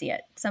need to see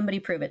it. Somebody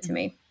prove it to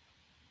me.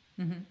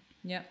 Mm-hmm.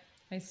 Yeah,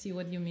 I see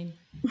what you mean.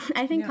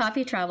 I think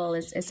coffee travel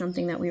is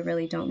something that we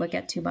really don't look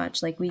at too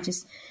much. Like we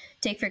just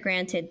take for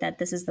granted that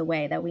this is the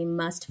way, that we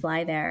must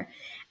fly there.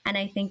 And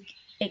I think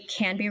it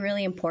can be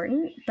really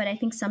important, but I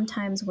think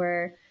sometimes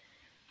we're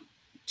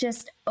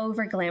just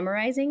over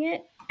glamorizing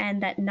it,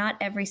 and that not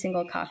every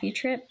single coffee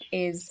trip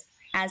is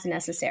as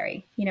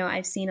necessary. You know,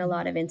 I've seen a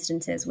lot of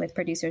instances with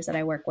producers that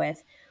I work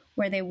with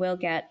where they will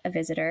get a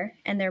visitor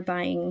and they're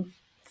buying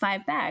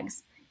 5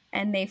 bags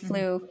and they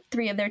flew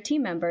 3 of their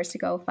team members to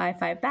go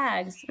 5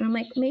 bags. And I'm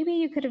like, maybe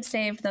you could have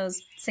saved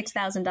those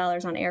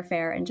 $6,000 on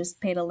airfare and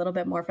just paid a little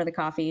bit more for the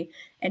coffee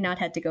and not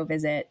had to go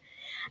visit.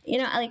 You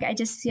know, like I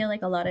just feel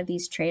like a lot of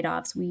these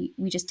trade-offs, we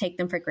just take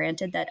them for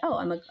granted that, oh,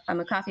 I'm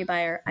a coffee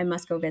buyer, I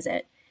must go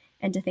visit.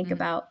 And to think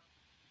about,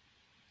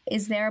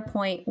 is there a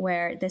point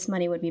where this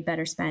money would be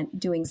better spent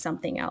doing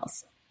something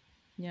else?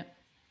 Yeah,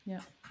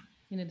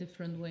 in a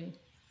different way.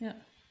 Yeah.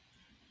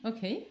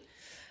 Okay.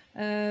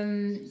 I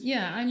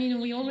mean,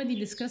 we already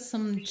discussed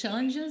some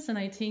challenges, and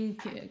I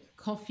think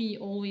coffee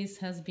always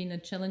has been a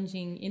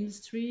challenging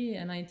industry,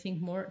 and I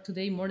think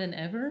today more than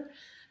ever.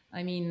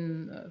 I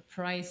mean,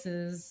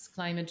 prices,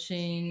 climate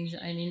change.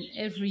 I mean,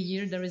 every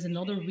year there is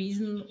another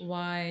reason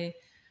why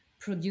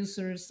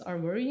producers are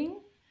worrying.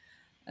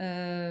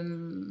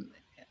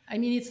 I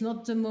mean, it's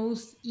not the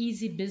most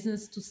easy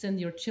business to send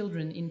your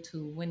children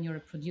into when you're a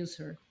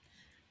producer.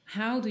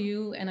 How do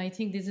you, and I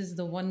think this is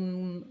the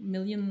 $1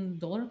 million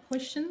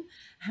question,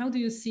 how do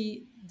you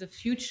see the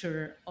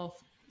future of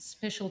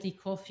specialty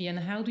coffee, and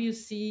how do you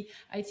see,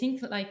 I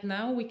think like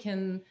now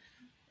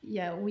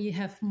we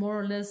have more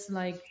or less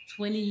like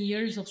 20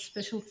 years of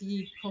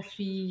specialty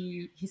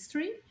coffee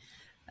history,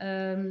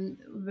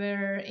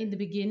 where in the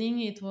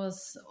beginning it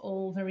was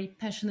all very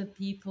passionate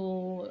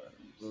people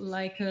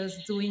like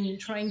us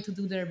trying to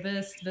do their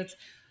best, but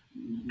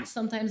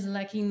sometimes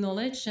lacking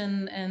knowledge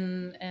and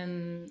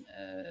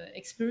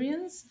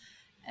experience.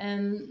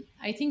 And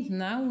I think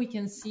now we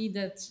can see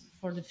that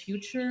for the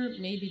future,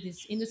 maybe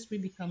this industry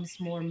becomes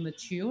more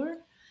mature.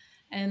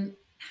 And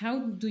how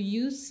do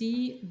you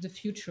see the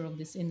future of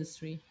this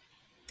industry?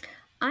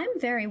 I'm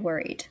very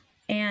worried.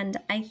 And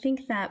I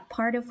think that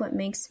part of what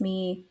makes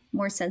me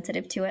more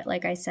sensitive to it,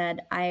 like I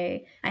said,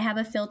 I have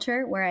a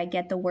filter where I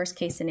get the worst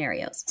case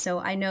scenarios. So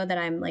I know that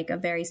I'm like a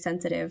very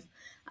sensitive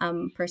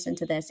person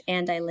to this,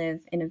 and I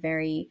live in a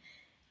very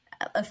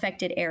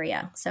affected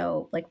area.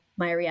 So like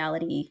my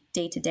reality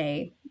day to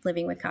day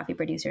living with coffee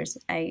producers,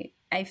 I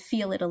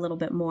feel it a little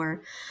bit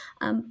more.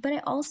 But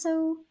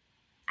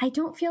I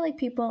don't feel like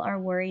people are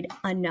worried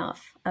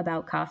enough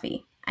about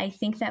coffee. I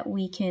think that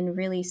we can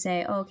really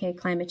say, oh, okay,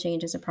 climate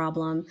change is a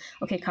problem.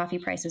 Okay, coffee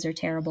prices are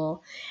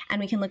terrible. And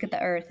we can look at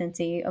the earth and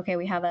see, okay,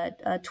 we have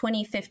a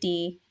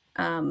 2050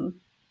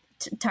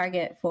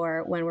 target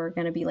for when we're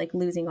going to be like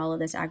losing all of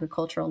this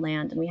agricultural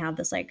land. And we have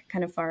this like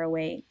kind of far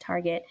away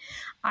target.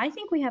 I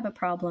think we have a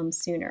problem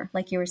sooner,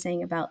 like you were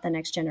saying about the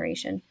next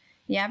generation.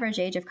 The average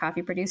age of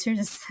coffee producers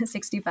is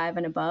 65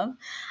 and above.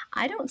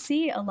 I don't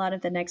see a lot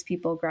of the next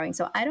people growing.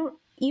 So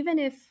even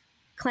if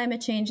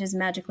climate change is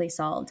magically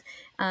solved,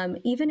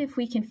 even if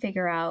we can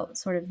figure out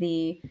sort of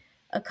the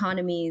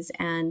economies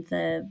and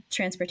the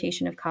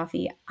transportation of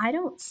coffee, I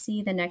don't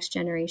see the next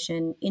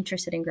generation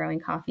interested in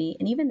growing coffee,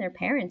 and even their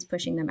parents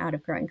pushing them out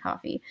of growing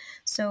coffee.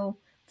 So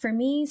for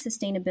me,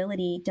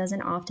 sustainability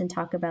doesn't often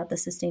talk about the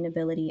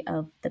sustainability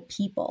of the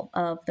people,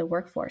 of the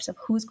workforce, of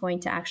who's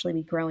going to actually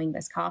be growing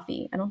this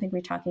coffee. I don't think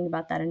we're talking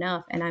about that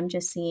enough. And I'm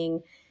just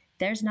seeing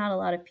there's not a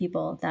lot of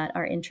people that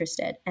are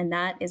interested. And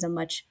that is a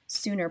much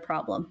sooner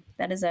problem.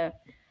 That is a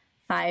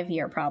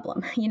 5-year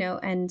problem,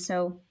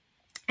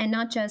 and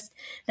not just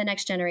the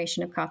next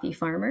generation of coffee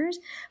farmers,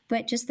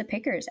 but just the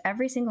pickers.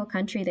 Every single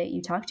country that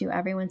you talk to,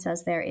 everyone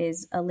says there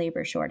is a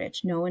labor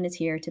shortage. No one is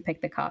here to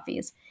pick the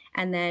coffees.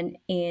 And then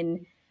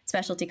in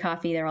specialty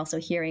coffee, they're also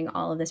hearing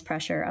all of this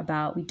pressure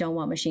about we don't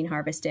want machine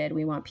harvested.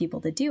 We want people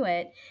to do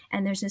it.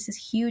 And there's just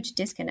this huge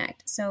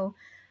disconnect. So,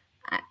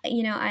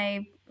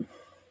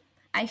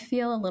 I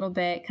feel a little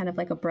bit kind of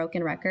like a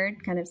broken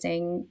record, kind of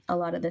saying a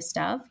lot of this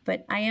stuff,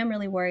 but I am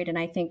really worried. And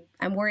I think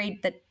I'm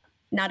worried that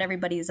not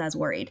everybody is as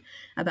worried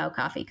about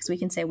coffee, because we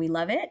can say we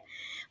love it,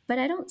 but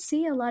I don't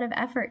see a lot of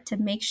effort to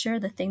make sure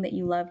the thing that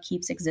you love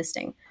keeps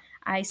existing.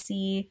 I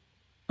see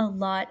a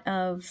lot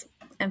of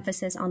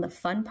emphasis on the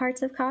fun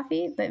parts of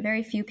coffee, but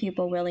very few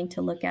people willing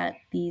to look at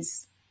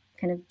these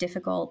kind of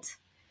difficult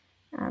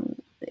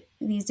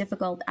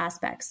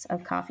aspects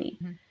of coffee.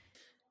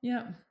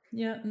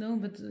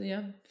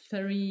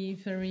 Very,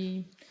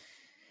 very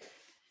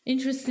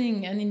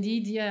interesting. And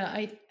indeed,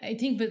 I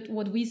think, but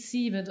what we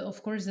see, but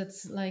of course,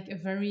 that's like a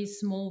very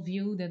small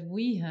view that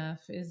we have,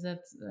 is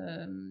that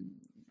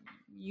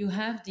you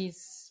have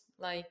these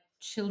like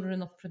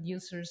children of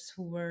producers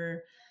who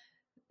were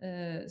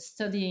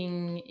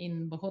studying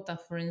in Bogota,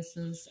 for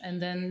instance,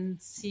 and then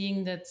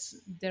seeing that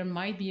there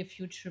might be a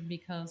future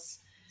because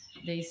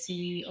they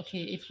see,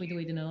 okay, if we do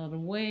it in another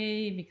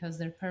way, because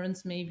their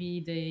parents,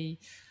 maybe they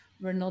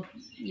were not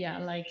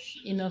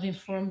enough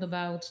informed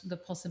about the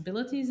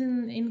possibilities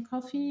in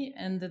coffee,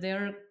 and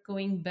they're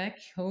going back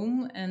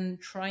home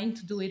and trying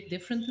to do it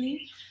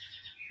differently.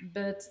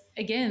 But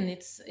again,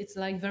 it's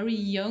like very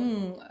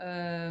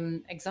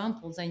young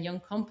examples and young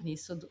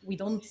companies, so we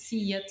don't see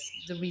yet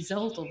the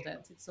result of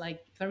that. It's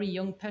like very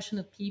young,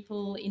 passionate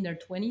people in their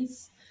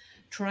 20s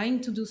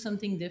trying to do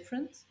something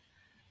different,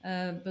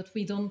 but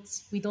we don't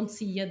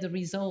see yet the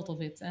result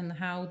of it and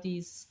how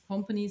these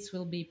companies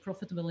will be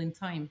profitable in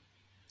time.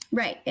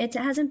 Right. It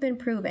hasn't been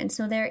proven.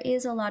 So there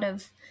is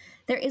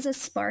a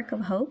spark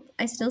of hope.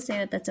 I still say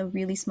that that's a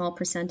really small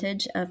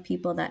percentage of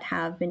people that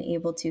have been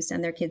able to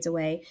send their kids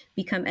away,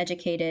 become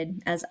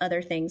educated as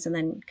other things, and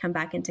then come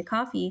back into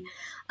coffee.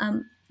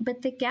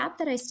 But the gap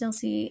that I still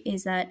see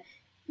is that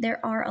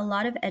there are a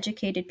lot of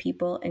educated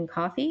people in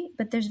coffee,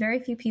 but there's very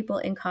few people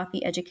in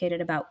coffee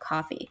educated about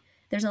coffee.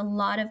 There's a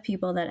lot of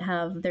people that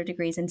have their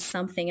degrees in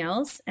something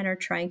else and are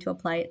trying to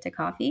apply it to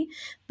coffee.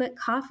 But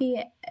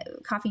coffee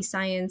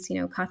science,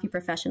 coffee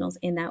professionals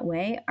in that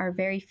way are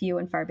very few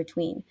and far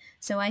between.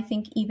 So I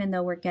think even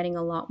though we're getting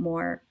a lot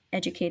more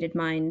educated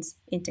minds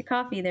into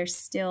coffee, there's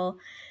still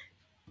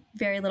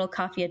very little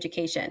coffee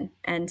education.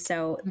 And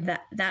so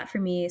that for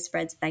me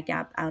spreads that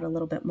gap out a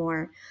little bit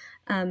more.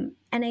 And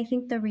I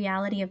think the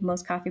reality of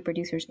most coffee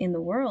producers in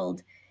the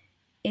world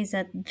is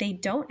that they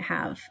don't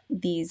have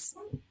these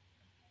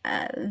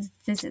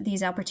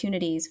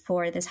opportunities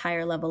for this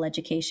higher level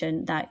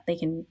education that they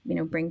can,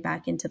 bring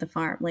back into the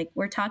farm. Like,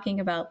 we're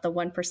talking about the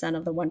 1%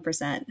 of the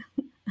 1%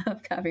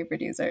 of coffee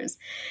producers.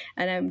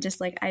 And I'm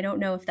just like, I don't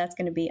know if that's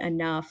going to be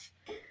enough.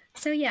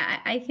 So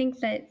yeah, I think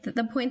that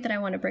the point that I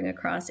want to bring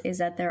across is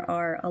that there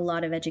are a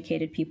lot of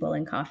educated people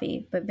in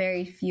coffee, but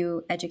very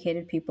few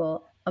educated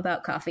people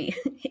about coffee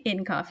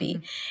in coffee.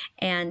 Mm-hmm.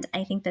 And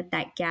I think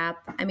that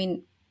gap,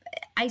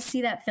 I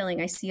see that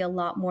filling. I see a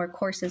lot more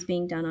courses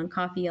being done on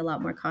coffee, a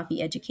lot more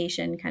coffee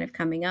education kind of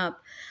coming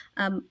up.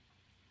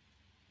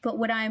 But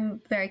what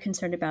I'm very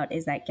concerned about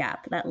is that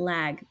gap, that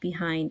lag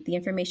behind the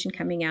information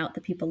coming out,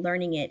 the people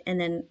learning it. And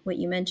then what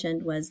you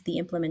mentioned was the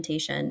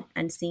implementation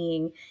and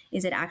seeing,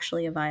 is it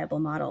actually a viable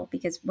model?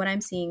 Because what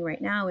I'm seeing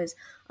right now is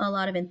a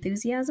lot of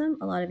enthusiasm,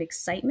 a lot of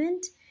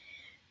excitement,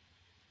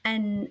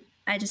 and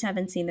I just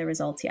haven't seen the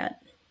results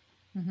yet.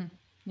 Mm-hmm.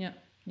 Yeah.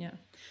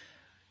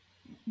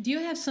 Do you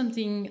have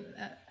something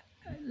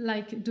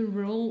like the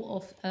role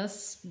of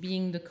us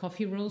being the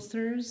coffee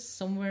roasters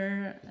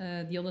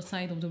somewhere the other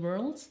side of the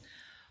world?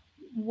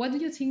 what do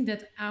you think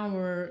that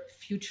our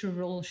future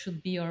role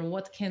should be, or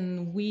what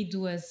can we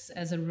do as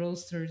a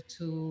roaster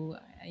to,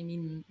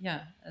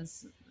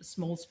 as a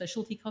small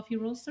specialty coffee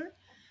roaster?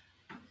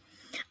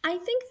 I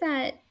think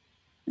that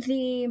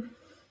the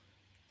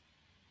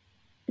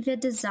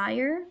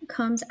desire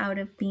comes out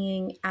of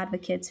being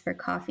advocates for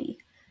coffee.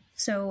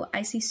 So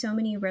I see so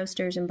many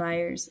roasters and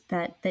buyers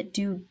that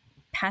do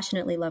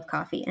passionately love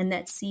coffee and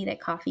that see that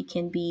coffee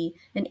can be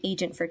an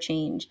agent for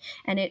change,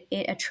 and it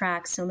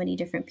attracts so many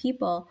different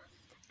people.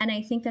 And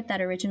I think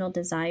that original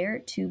desire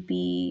to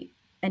be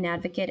an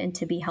advocate and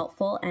to be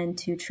helpful and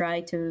to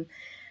try to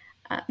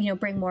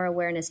bring more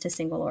awareness to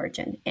single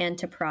origin and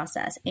to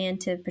process and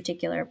to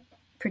particular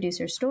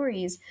producer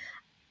stories,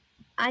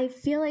 I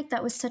feel like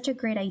that was such a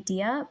great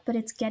idea, but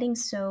it's getting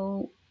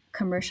so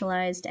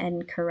commercialized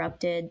and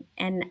corrupted.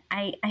 And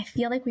I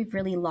feel like we've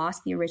really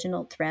lost the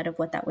original thread of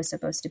what that was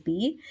supposed to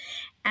be.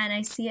 And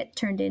I see it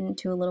turned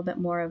into a little bit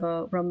more of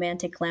a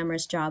romantic,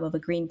 glamorous job of a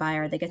green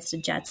buyer that gets to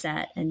jet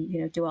set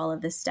and, do all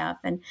of this stuff.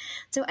 And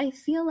so I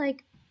feel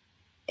like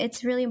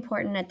it's really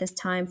important at this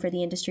time for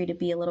the industry to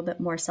be a little bit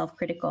more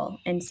self-critical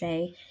and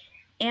say,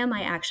 am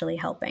I actually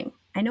helping?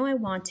 I know I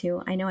want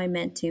to, I know I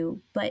meant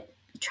to, but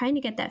trying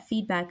to get that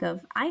feedback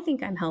of, I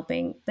think I'm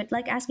helping, but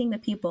like asking the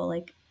people,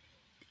 like,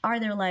 are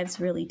their lives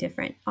really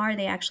different? Are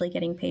they actually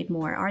getting paid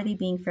more? Are they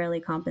being fairly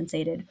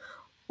compensated?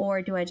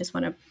 Or do I just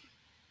want to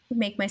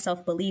make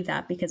myself believe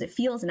that because it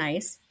feels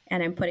nice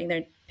and I'm putting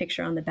their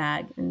picture on the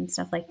bag and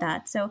stuff like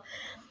that? So,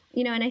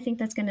 and I think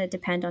that's going to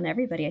depend on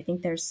everybody. I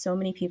think there's so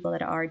many people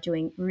that are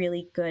doing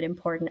really good,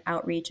 important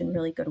outreach and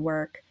really good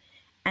work.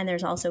 And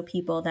there's also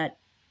people that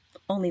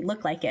only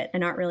look like it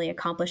and aren't really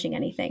accomplishing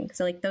anything.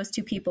 So like those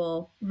two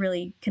people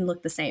really can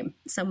look the same.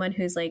 Someone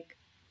who's like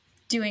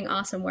doing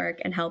awesome work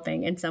and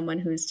helping, and someone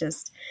who's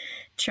just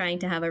trying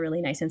to have a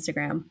really nice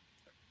Instagram.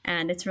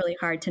 And it's really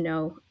hard to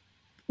know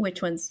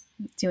which one's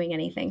doing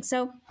anything.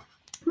 So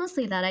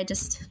mostly that I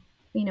just,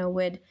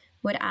 would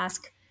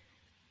ask,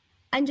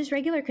 and just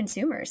regular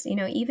consumers,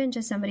 even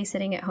just somebody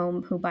sitting at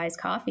home who buys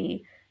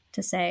coffee,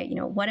 to say,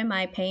 what am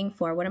I paying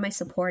for? What am I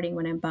supporting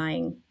when I'm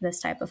buying this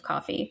type of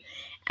coffee?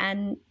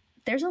 And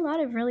there's a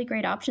lot of really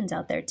great options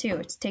out there too.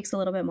 It takes a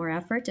little bit more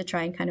effort to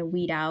try and kind of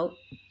weed out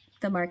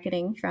the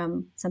marketing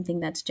from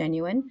something that's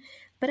genuine,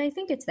 but I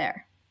think it's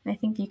there. I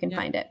think you can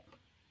find it.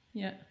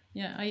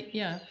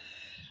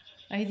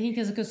 I think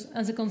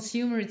as a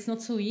consumer, it's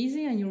not so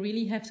easy, and you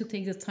really have to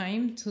take the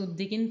time to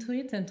dig into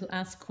it and to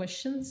ask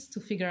questions to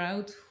figure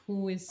out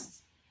who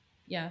is,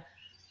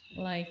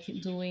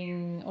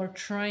 doing or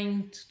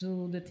trying to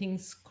do the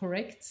things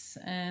correct,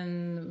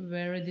 and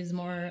where it is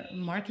more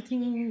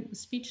marketing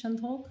speech and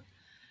talk.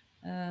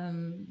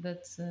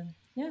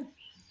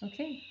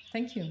 Okay,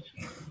 thank you.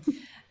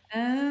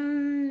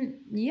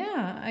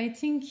 I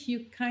think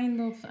you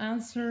kind of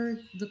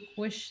answered the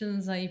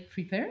questions I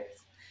prepared.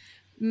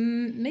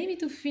 Maybe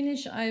to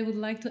finish, I would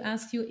like to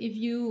ask you if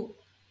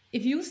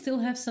you still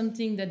have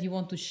something that you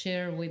want to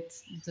share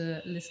with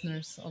the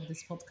listeners of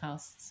this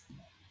podcast,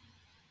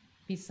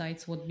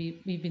 besides what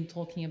we've been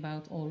talking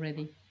about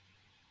already.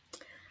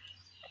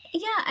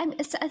 Yeah, and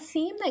it's a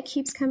theme that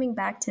keeps coming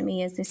back to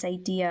me is this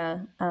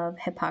idea of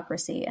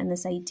hypocrisy and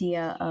this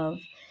idea of,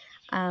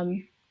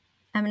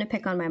 I'm going to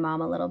pick on my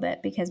mom a little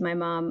bit because my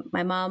mom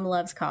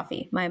loves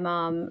coffee. My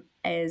mom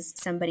is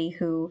somebody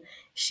who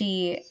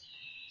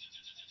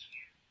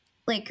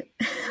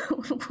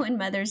one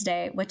Mother's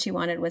Day, what she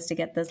wanted was to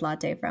get this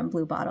latte from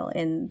Blue Bottle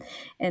in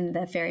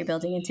the Ferry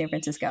Building in San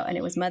Francisco. And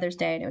it was Mother's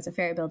Day and it was a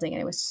Ferry Building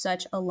and it was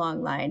such a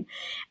long line.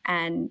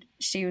 And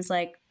she was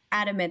like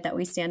adamant that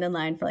we stand in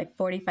line for like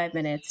 45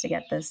 minutes to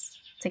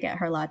get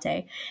her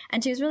latte.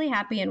 And she was really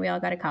happy and we all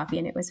got a coffee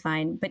and it was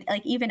fine. But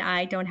like, even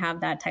I don't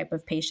have that type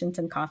of patience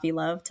and coffee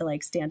love to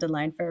like stand in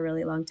line for a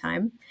really long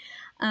time.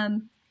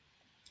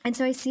 And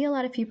so I see a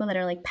lot of people that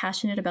are like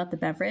passionate about the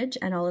beverage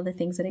and all of the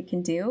things that it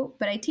can do.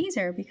 But I tease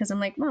her because I'm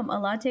like, Mom, a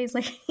latte is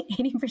like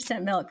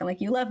 80% milk. I'm like,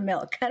 you love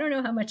milk. I don't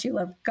know how much you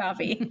love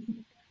coffee.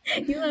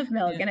 You love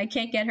milk. Yeah. And I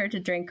can't get her to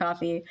drink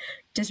coffee,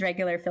 just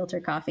regular filter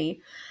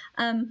coffee.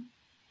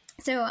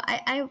 So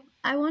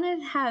I want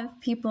to have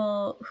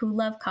people who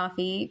love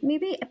coffee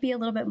maybe be a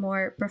little bit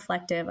more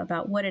reflective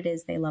about what it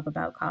is they love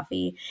about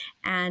coffee,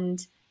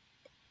 and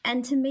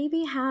to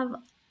maybe have,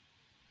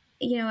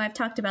 I've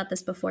talked about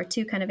this before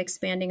too, kind of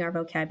expanding our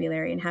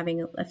vocabulary and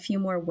having a few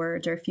more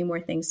words or a few more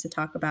things to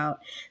talk about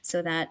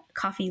so that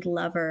coffee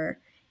lover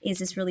is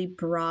this really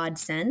broad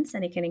sense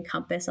and it can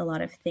encompass a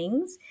lot of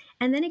things.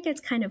 And then it gets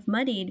kind of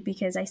muddied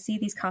because I see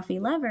these coffee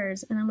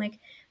lovers and I'm like,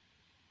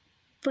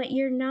 but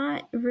you're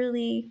not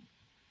really,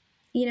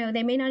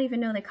 they may not even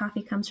know that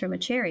coffee comes from a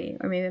cherry,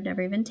 or maybe I've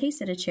never even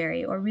tasted a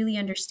cherry or really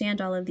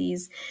understand all of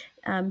these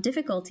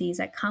difficulties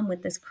that come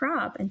with this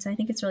crop. And so I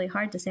think it's really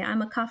hard to say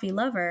I'm a coffee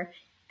lover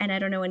and I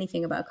don't know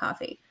anything about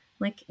coffee.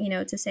 Like,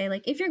 to say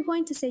like, if you're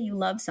going to say you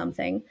love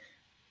something,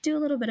 do a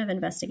little bit of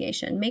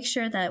investigation. Make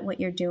sure that what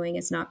you're doing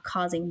is not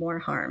causing more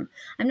harm.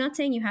 I'm not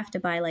saying you have to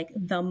buy like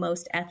the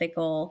most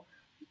ethical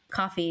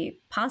coffee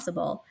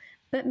possible,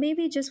 but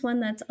maybe just one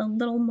that's a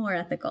little more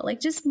ethical, like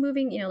just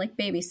moving, like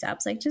baby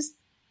steps, like just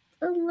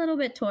a little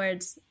bit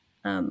towards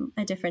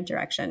a different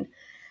direction.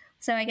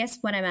 So I guess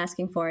what I'm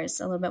asking for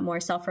is a little bit more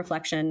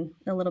self-reflection,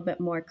 a little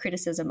bit more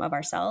criticism of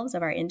ourselves,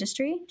 of our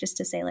industry, just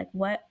to say, like,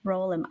 what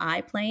role am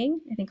I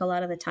playing? I think a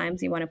lot of the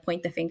times you want to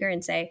point the finger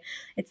and say,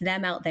 it's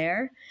them out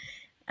there.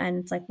 And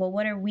it's like, well,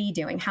 what are we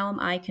doing? How am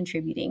I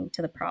contributing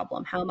to the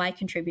problem? How am I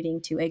contributing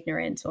to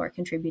ignorance or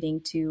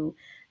contributing to,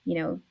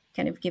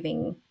 kind of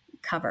giving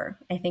cover?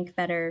 I think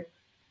better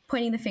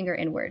pointing the finger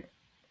inward.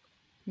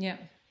 Yeah,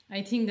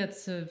 I think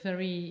that's a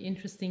very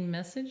interesting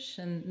message,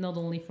 and not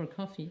only for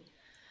coffee.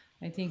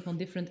 I think on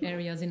different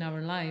areas in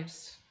our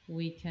lives,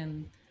 we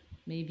can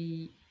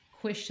maybe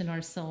question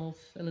ourselves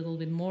a little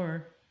bit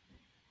more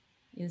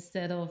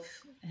instead of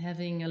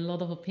having a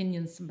lot of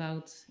opinions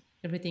about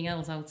everything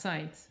else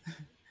outside.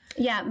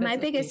 Yeah, my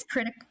biggest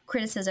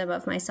criticism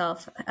of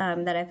myself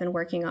that I've been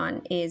working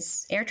on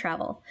is air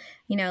travel.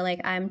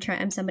 Like I'm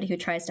somebody who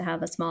tries to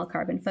have a small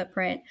carbon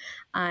footprint.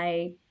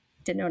 I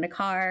didn't own a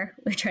car.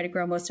 We try to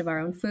grow most of our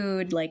own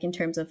food, like in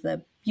terms of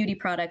the beauty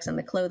products and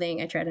the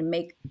clothing. I try to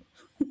make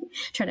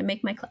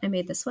I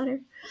made the sweater.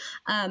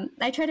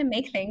 I try to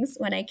make things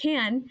when I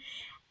can,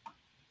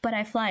 but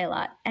I fly a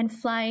lot, and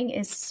flying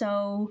is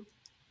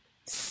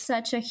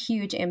such a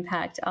huge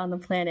impact on the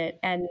planet.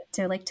 And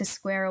to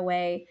square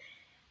away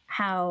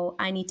how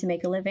I need to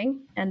make a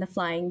living and the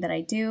flying that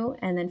I do,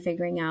 and then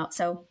figuring out.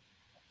 So,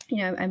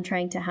 I'm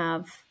trying to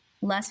have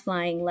less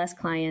flying, less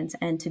clients,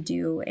 and to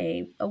do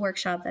a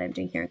workshop that I'm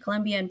doing here in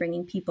Colombia and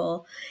bringing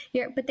people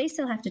here, but they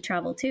still have to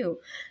travel too.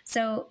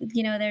 So,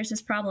 there's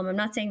this problem. I'm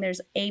not saying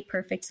there's a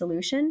perfect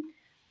solution,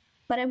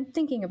 but I'm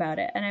thinking about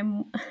it,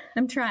 and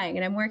I'm trying,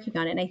 and I'm working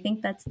on it. And I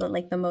think that's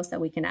the most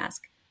that we can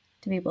ask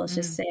to people is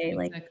just say,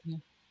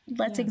 exactly.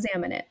 Let's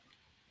examine it.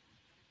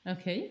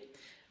 Okay.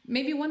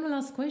 Maybe one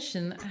last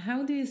question.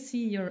 How do you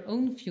see your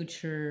own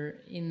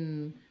future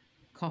in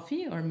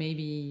coffee, or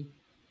maybe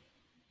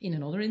in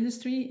another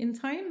industry in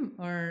time?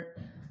 Or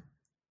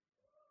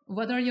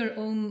what are your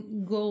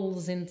own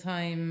goals in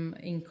time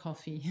in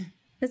coffee?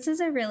 This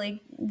is a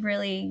really,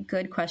 really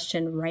good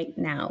question right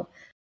now.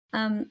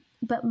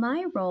 But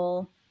my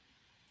role,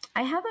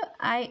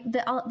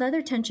 the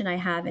other tension I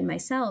have in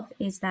myself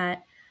is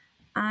that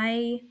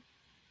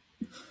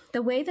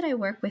the way that I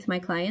work with my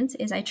clients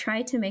is I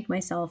try to make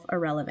myself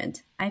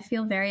irrelevant. I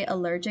feel very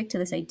allergic to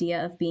this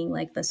idea of being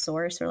like the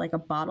source or like a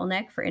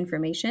bottleneck for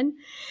information.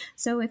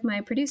 So with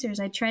my producers,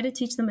 I try to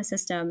teach them a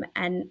system,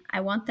 and I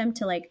want them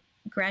to like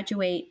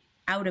graduate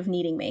out of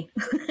needing me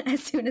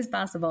as soon as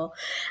possible.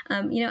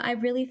 I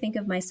really think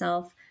of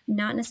myself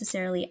not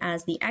necessarily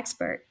as the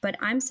expert, but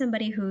I'm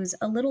somebody who's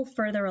a little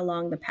further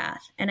along the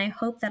path. And I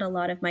hope that a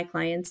lot of my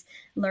clients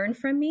learn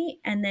from me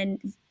and then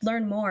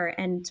learn more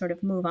and sort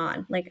of move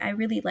on. Like, I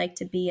really like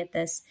to be at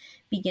this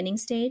beginning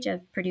stage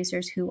of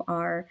producers who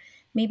are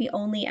maybe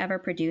only ever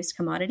produced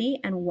commodity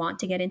and want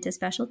to get into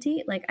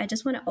specialty. Like, I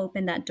just want to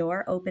open that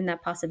door, open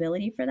that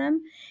possibility for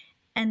them,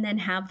 and then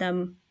have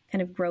them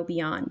kind of grow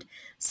beyond.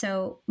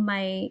 So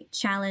my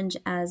challenge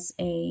as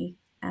an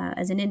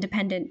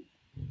independent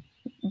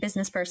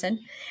business person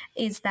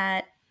is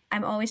that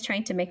I'm always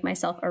trying to make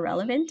myself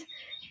irrelevant,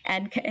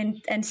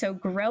 and so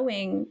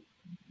growing,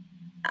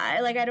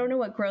 I don't know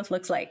what growth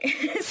looks like.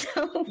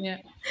 So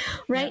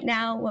right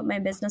now, what my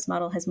business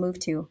model has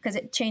moved to, because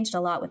it changed a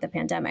lot with the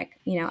pandemic.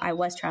 I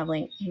was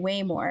traveling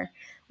way more.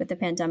 With the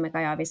pandemic,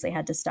 I obviously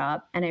had to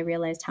stop, and I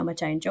realized how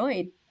much I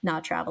enjoyed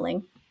not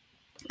traveling.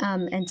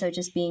 And so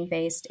just being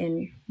based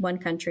in one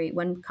country,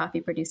 one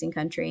coffee producing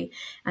country,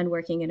 and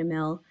working in a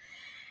mill.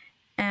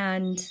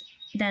 And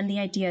then the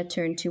idea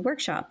turned to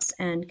workshops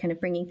and kind of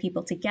bringing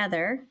people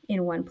together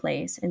in one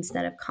place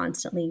instead of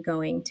constantly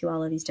going to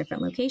all of these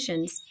different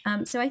locations.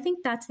 So I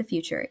think that's the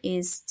future,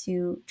 is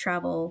to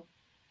travel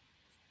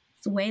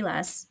way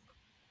less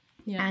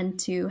and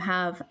to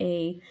have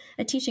a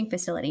teaching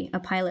facility, a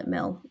pilot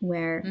mill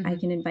where I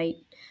can invite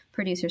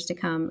producers to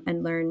come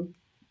and learn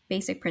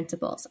basic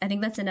principles. I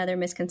think that's another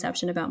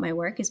misconception about my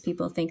work, is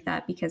people think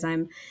that because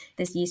I'm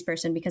this yeast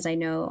person, because I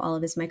know all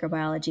of this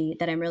microbiology,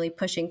 that I'm really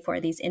pushing for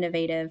these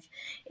innovative,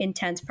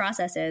 intense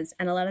processes.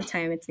 And a lot of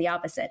time it's the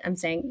opposite. I'm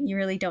saying, you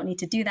really don't need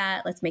to do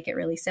that. Let's make it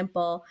really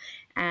simple,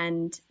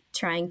 and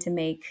trying to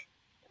make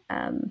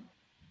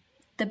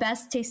the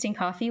best tasting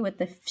coffee with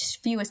the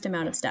fewest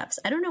amount of steps.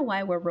 I don't know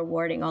why we're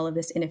rewarding all of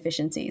this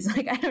inefficiencies.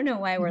 Like, I don't know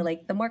why we're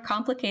like, the more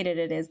complicated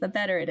it is, the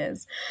better it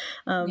is.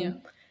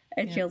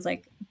 It feels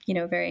like,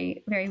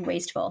 very, very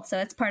wasteful. So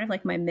it's part of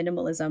like my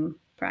minimalism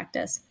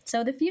practice.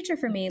 So the future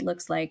for me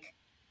looks like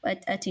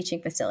a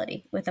teaching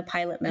facility with a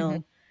pilot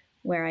mill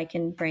where I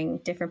can bring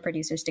different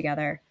producers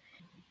together.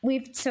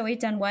 We've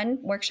done one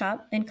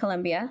workshop in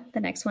Colombia. The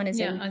next one is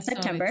in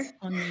September.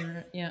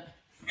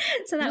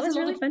 So that was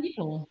really fun.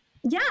 People.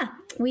 Yeah,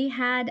 we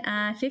had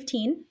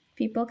 15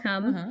 people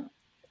come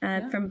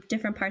from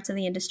different parts of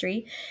the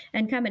industry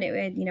and come. And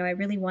I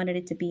really wanted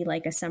it to be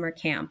like a summer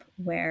camp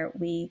where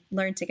we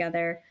learn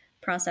together,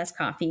 process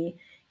coffee,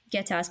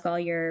 get to ask all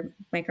your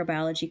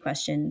microbiology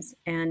questions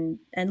and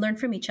learn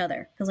from each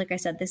other. Because like I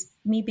said, this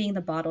me being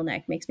the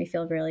bottleneck makes me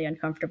feel really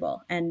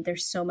uncomfortable. And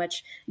there's so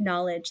much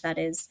knowledge that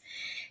is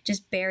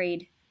just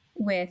buried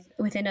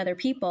within other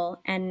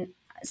people. And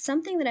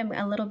something that I'm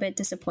a little bit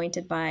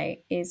disappointed by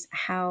is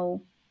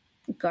how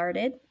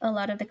guarded a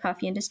lot of the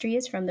coffee industry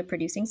is from the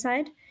producing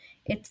side.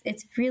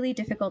 It's really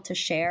difficult to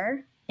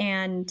share.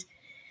 And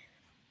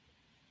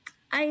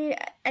I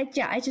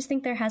just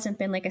think there hasn't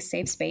been like a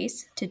safe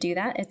space to do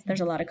that.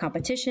 There's a lot of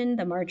competition.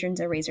 The margins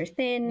are razor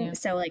thin. Yeah.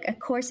 So like, of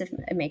course, if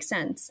it makes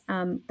sense.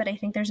 But I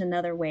think there's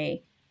another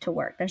way to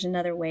work. There's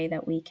another way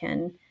that we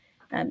can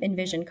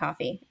envision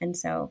coffee. And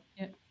so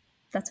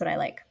that's what I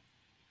like.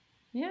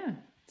 Yeah.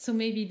 So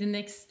maybe the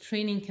next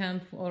training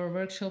camp or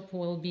workshop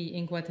will be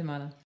in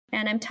Guatemala.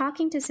 And I'm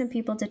talking to some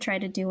people to try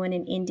to do one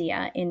in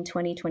India in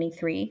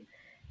 2023.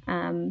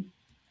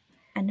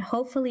 And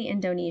hopefully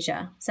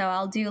Indonesia. So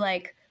I'll do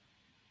like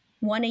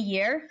one a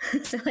year.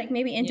 So like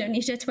maybe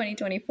Indonesia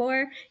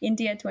 2024,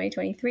 India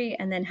 2023,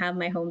 and then have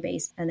my home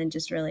base and then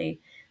just really,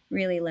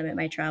 really limit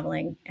my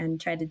traveling and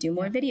try to do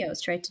more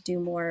videos, try to do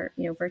more,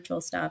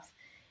 virtual stuff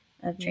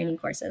of training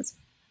courses.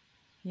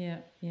 Yeah.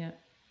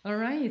 All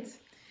right.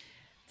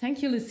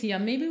 Thank you, Lucia.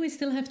 Maybe we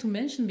still have to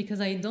mention, because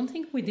I don't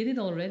think we did it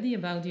already,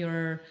 about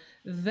your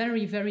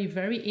very, very,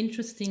 very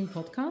interesting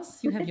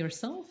podcast you have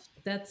yourself.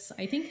 That's,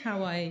 I think,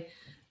 how I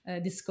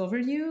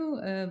discovered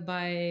you.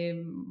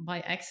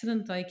 By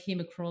accident, I came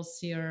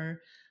across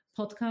your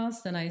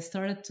podcast and I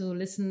started to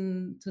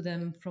listen to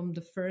them from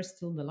the first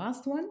till the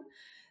last one.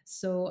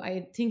 So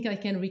I think I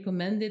can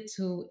recommend it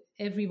to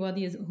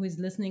everybody who is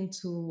listening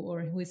to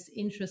or who is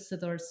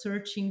interested or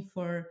searching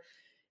for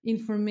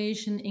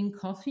information in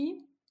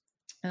coffee.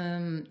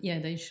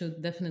 They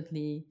should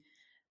definitely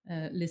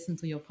listen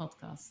to your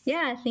podcast.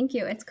 Yeah, thank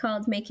you. It's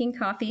called Making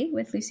Coffee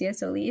with Lucia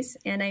Solis.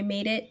 And I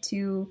made it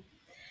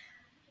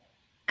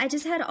I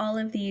just had all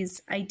of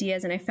these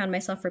ideas and I found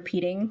myself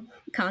repeating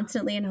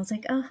constantly. And I was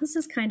like, oh, this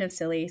is kind of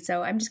silly.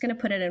 So I'm just going to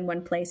put it in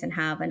one place and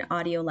have an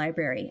audio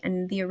library.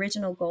 And the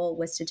original goal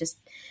was to just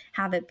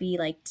have it be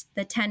like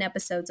the 10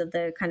 episodes of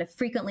the kind of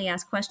frequently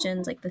asked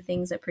questions, like the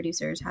things that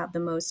producers have the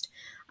most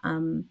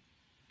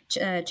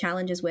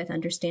challenges with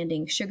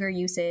understanding sugar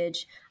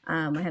usage.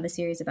 I have a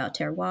series about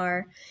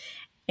terroir.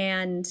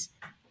 And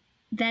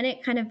then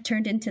it kind of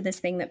turned into this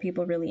thing that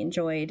people really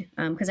enjoyed,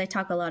 because I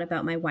talk a lot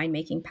about my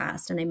winemaking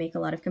past and I make a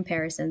lot of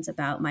comparisons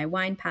about my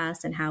wine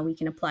past and how we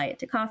can apply it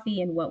to coffee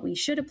and what we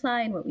should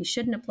apply and what we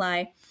shouldn't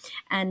apply.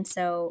 And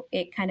so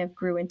it kind of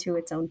grew into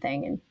its own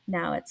thing. And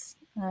now it's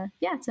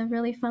a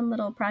really fun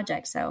little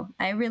project. So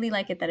I really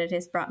like it that it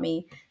has brought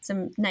me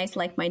some nice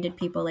like-minded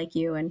people like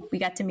you, and we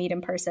got to meet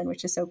in person,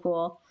 which is so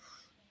cool.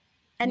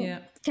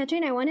 And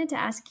Katrine, I wanted to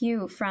ask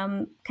you,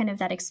 from kind of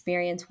that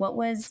experience,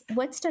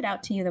 what stood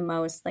out to you the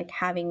most, like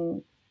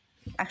having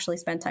actually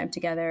spent time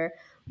together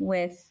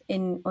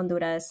in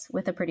Honduras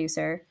with a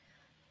producer?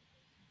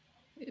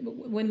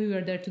 When we were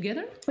there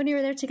together? When you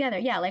were there together,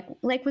 yeah.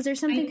 Like was there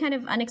something kind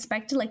of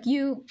unexpected? Like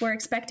you were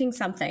expecting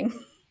something?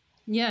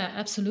 Yeah,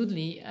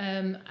 absolutely.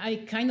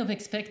 I kind of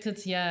expected,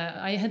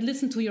 I had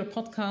listened to your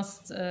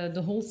podcast,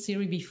 the whole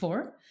series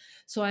before.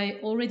 So I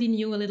already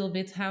knew a little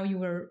bit how you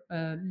were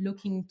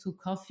looking to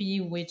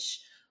coffee,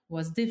 which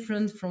was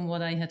different from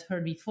what I had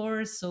heard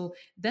before. So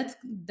that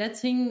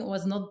thing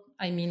was not,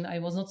 I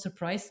was not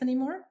surprised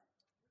anymore.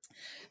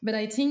 But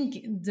I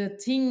think the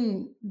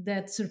thing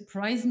that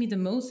surprised me the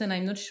most, and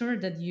I'm not sure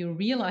that you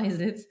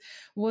realized it,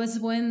 was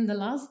when the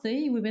last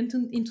day we went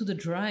into the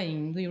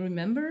drying. Do you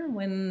remember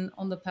when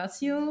on the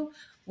patio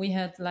we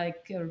had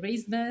like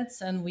raised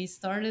beds and we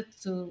started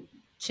to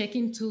check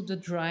into the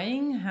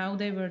drying, how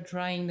they were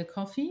drying the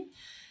coffee?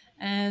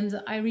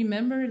 And I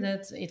remember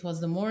that it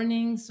was the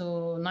morning,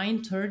 so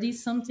 9:30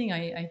 something.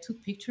 I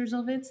took pictures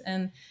of it,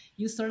 and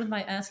you started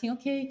by asking,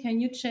 okay, can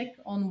you check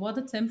on what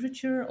the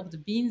temperature of the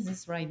beans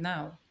is right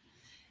now?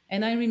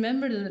 And I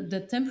remember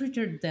the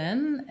temperature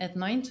then at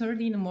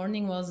 9:30 in the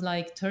morning was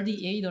like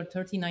 38 or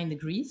 39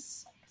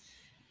 degrees.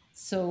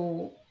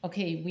 So,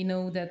 okay, we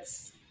know that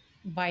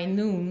by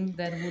noon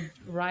that would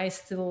rise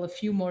still a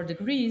few more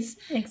degrees.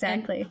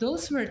 Exactly. And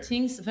those were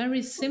things,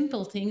 very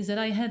simple things that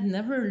I had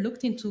never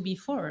looked into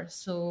before.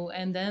 So,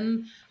 and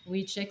then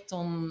we checked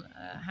on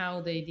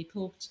how they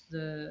depulped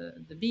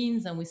the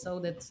beans, and we saw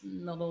that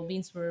not all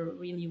beans were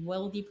really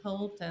well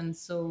depulped. And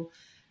so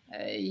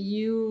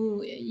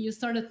you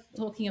started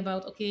talking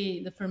about,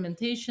 okay, the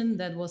fermentation,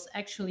 that was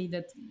actually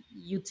that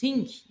you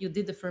think you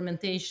did the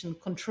fermentation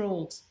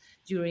controlled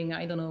during,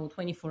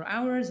 24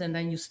 hours, and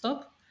then you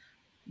stop.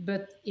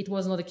 But it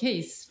was not the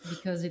case,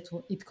 because it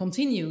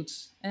continued.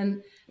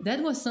 And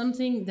that was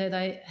something that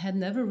I had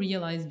never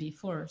realized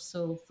before.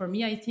 So for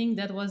me, I think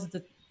that was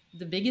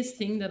the biggest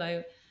thing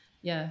that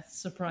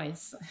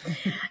surprise.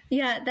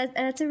 Yeah,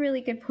 that's a really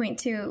good point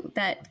too.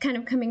 That kind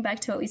of coming back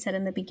to what we said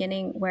in the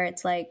beginning, where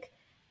it's like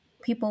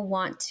people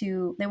want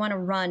to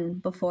run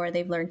before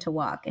they've learned to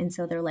walk. And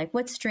so they're like,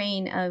 what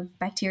strain of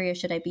bacteria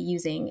should I be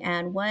using?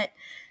 And what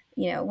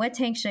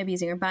tank should I be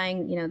using? Or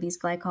buying, these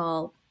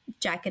glycol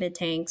jacketed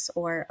tanks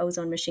or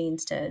ozone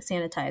machines to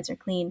sanitize or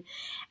clean.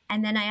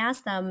 And then I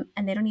ask them,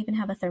 and they don't even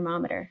have a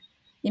thermometer.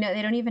 They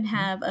don't even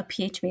have a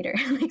pH meter,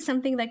 like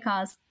something that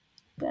costs,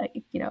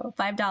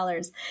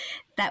 $5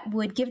 that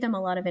would give them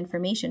a lot of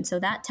information. So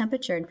that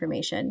temperature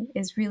information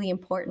is really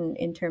important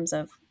in terms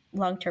of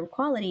long-term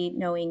quality,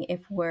 knowing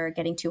if we're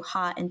getting too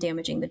hot and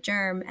damaging the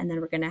germ, and then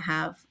we're going to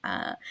have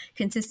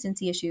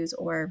consistency issues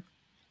or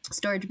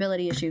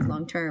storageability issues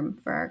long-term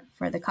for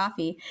the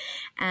coffee.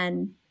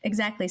 And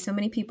exactly, so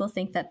many people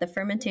think that the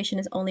fermentation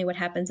is only what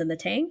happens in the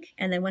tank,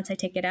 and then once I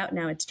take it out,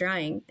 now it's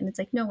drying. And it's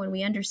like, no, when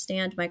we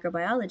understand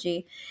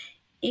microbiology,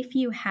 if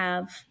you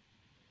have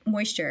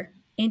moisture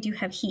and you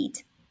have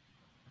heat,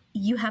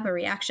 you have a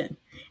reaction.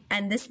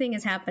 And this thing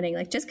is happening,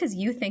 like, just because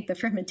you think the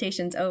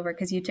fermentation's over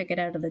because you took it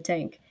out of the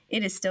tank,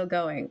 it is still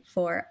going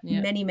for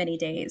many, many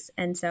days.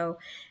 And so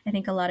I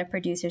think a lot of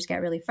producers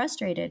get really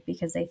frustrated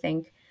because they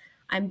think,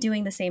 I'm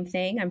doing the same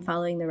thing, I'm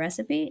following the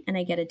recipe, and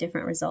I get a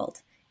different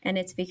result. And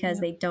it's because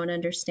they don't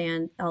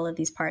understand all of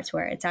these parts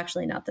where it's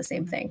actually not the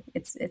same thing.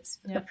 It's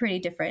a pretty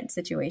different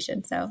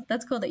situation. So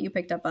that's cool that you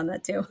picked up on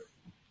that too.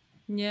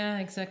 Yeah,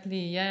 exactly.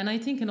 Yeah, and I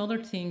think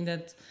another thing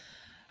that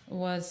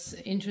was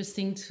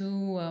interesting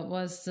too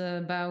was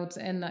about,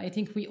 and I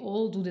think we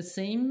all do the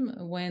same,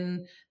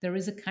 when there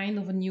is a kind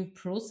of a new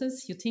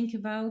process you think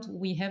about,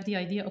 we have the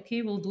idea,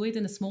 okay, we'll do it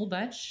in a small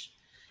batch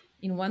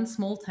in one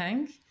small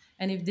tank.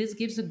 And if this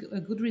gives a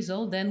good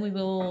result, then we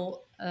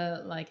will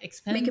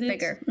expand it. Make it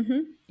bigger. Mm-hmm.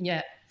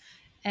 Yeah.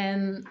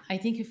 And I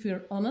think if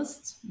we're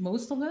honest,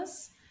 most of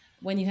us,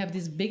 when you have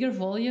this bigger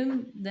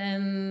volume,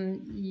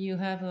 then you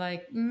have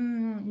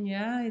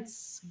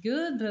it's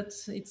good, but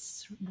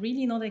it's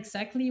really not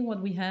exactly what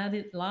we had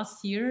it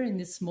last year in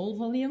this small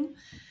volume.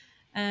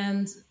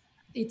 And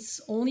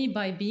it's only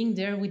by being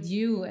there with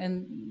you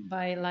and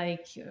by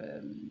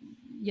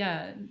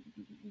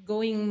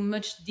going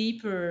much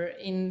deeper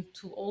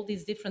into all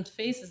these different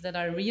phases that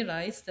I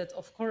realized that,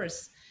 of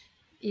course,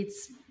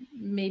 it's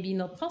maybe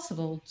not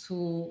possible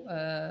to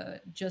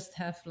just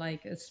have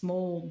like a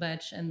small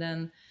batch and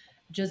then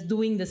just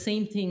doing the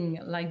same thing,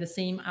 like the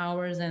same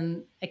hours,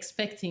 and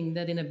expecting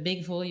that in a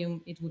big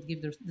volume it would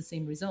give the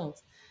same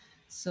result.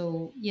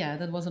 So yeah,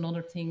 that was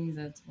another thing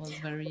that was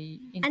very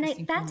interesting.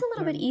 And that's a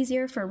little bit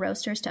easier for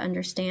roasters to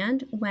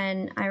understand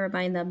when I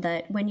remind them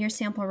that when you're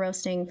sample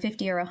roasting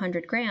 50 or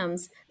 100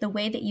 grams, the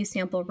way that you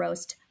sample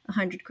roast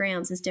 100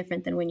 grams is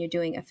different than when you're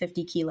doing a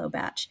 50 kilo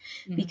batch,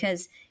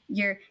 because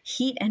your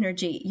heat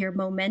energy, your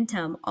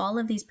momentum, all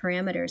of these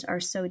parameters are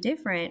so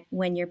different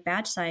when your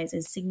batch size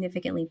is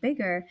significantly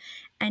bigger.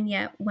 And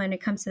yet when it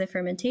comes to the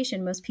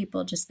fermentation, most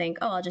people just think,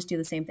 oh, I'll just do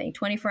the same thing.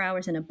 24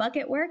 hours in a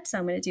bucket worked, so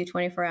I'm going to do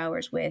 24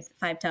 hours with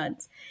 5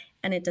 tons.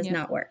 And it does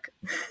not work.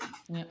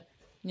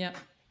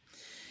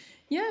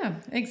 Yeah,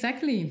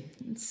 exactly.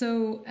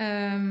 So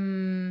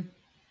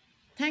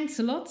thanks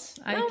a lot.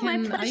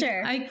 My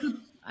pleasure.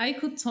 I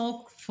could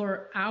talk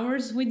for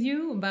hours with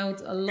you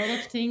about a lot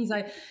of things.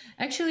 I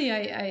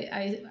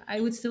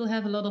would still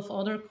have a lot of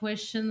other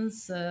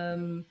questions,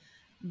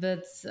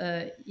 but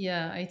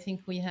I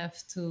think we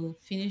have to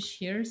finish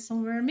here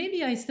somewhere.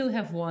 Maybe I still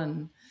have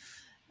one.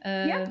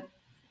 Do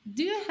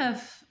you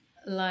have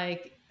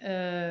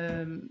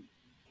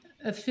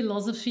a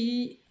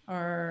philosophy,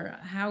 or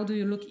how do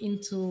you look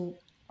into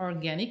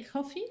organic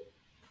coffee?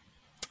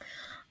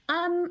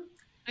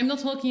 I'm not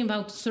talking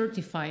about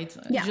certified,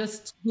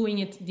 just doing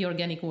it the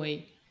organic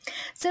way.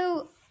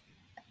 So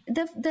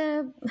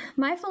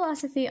my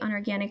philosophy on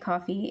organic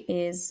coffee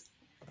is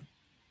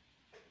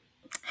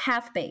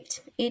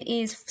half-baked. It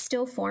is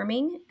still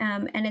forming,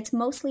 and it's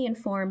mostly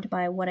informed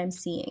by what I'm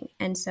seeing.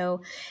 And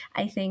so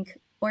I think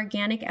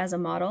organic as a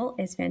model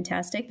is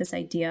fantastic, this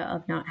idea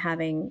of not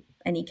having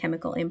any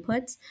chemical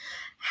inputs.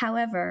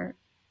 However,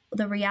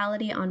 the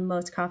reality on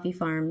most coffee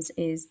farms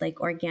is like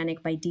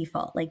organic by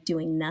default, like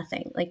doing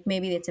nothing. Like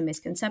maybe it's a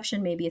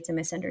misconception, maybe it's a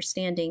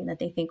misunderstanding that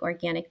they think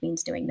organic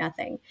means doing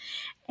nothing.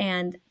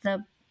 And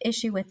the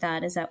issue with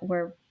that is that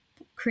we're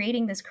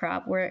creating this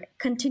crop. We're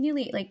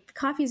continually, like,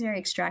 coffee is very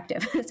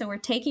extractive. So we're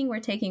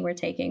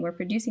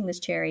producing this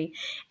cherry.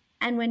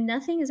 And when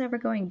nothing is ever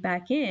going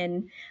back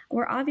in,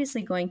 we're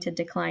obviously going to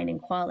decline in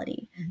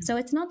quality. Mm-hmm. So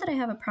it's not that I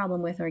have a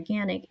problem with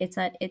organic. It's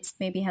that it's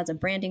maybe has a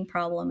branding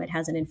problem. It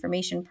has an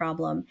information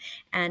problem.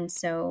 And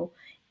so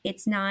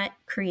it's not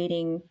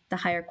creating the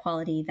higher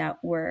quality that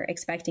we're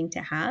expecting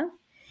to have.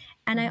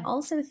 And I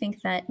also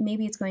think that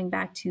maybe it's going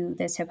back to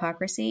this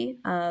hypocrisy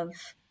of,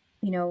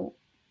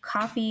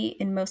 coffee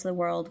in most of the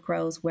world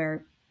grows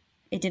where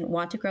it didn't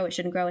want to grow. It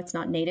shouldn't grow. It's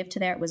not native to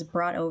there. It was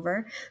brought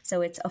over.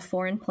 So it's a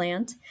foreign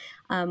plant.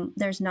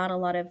 There's not a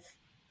lot of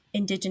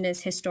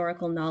indigenous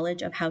historical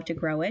knowledge of how to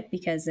grow it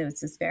because it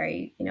was this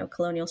very,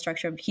 colonial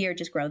structure of here,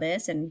 just grow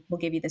this and we'll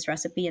give you this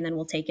recipe and then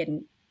we'll take it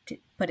and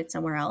put it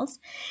somewhere else.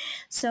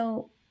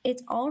 So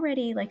it's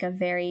already like a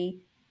very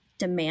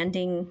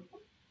demanding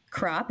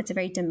crop. It's a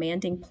very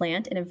demanding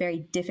plant in a very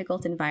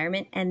difficult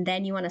environment. And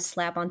then you want to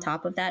slap on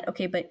top of that,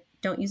 okay, but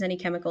don't use any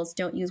chemicals,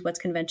 don't use what's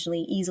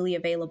conventionally easily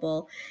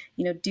available,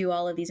 do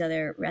all of these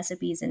other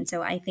recipes. And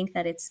so I think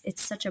that it's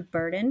such a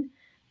burden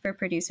for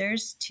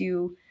producers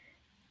to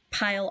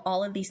pile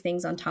all of these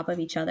things on top of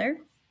each other.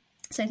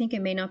 So I think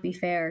it may not be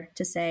fair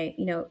to say,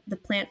 the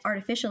plant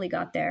artificially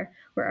got there,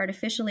 we're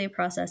artificially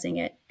processing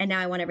it, and now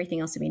I want everything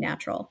else to be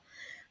natural.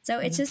 So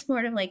it's just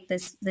more of like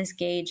this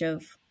gauge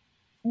of,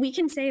 we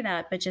can say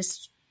that, but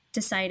just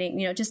deciding,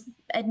 just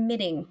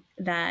admitting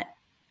that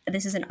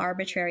this is an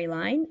arbitrary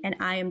line and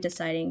I am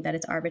deciding that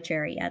it's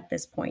arbitrary at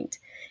this point,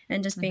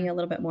 and just being a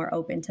little bit more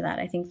open to that.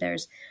 I think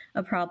there's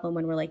a problem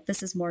when we're like,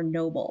 this is more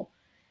noble,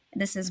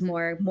 this is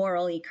more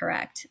morally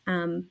correct.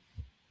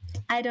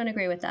 I don't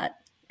agree with that.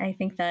 I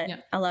think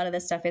that a lot of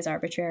this stuff is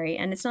arbitrary,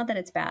 and it's not that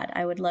it's bad.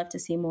 I would love to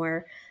see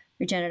more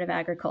regenerative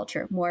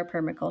agriculture, more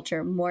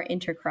permaculture, more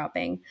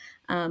intercropping,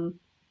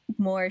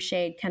 more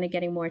shade, kind of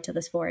getting more to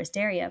this forest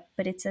area.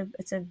 But it's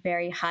a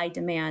very high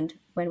demand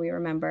when we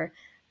remember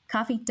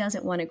coffee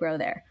doesn't want to grow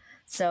there.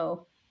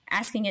 So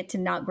asking it to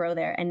not grow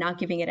there and not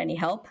giving it any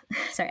help,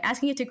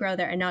 asking it to grow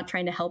there and not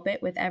trying to help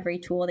it with every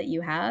tool that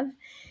you have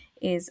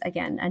is,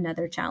 again,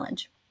 another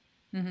challenge.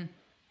 Mm-hmm.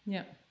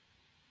 Yeah.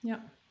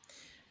 Yeah.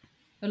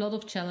 A lot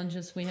of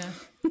challenges we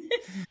have.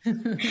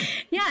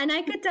 Yeah, and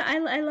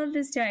I love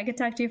this too. I could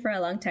talk to you for a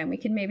long time. We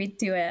can maybe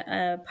do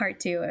a part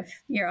 2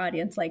 if your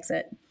audience likes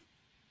it.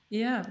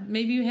 Yeah,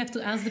 maybe you have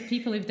to ask the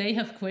people if they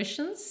have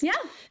questions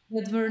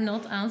that were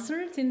not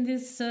answered in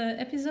this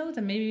episode,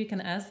 and maybe we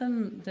can ask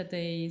them that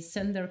they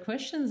send their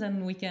questions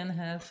and we can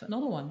have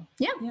another one.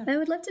 Yeah, I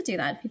would love to do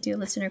that. We do a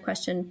listener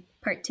question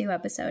part 2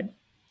 episode.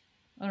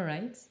 All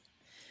right.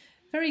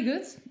 Very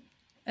good.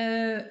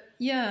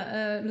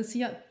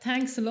 Lucia,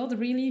 thanks a lot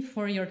really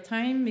for your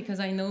time, because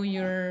I know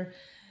you're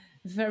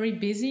very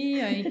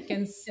busy.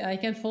 I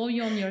can follow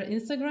you on your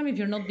Instagram. If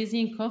you're not busy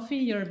in coffee,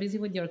 you're busy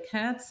with your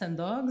cats and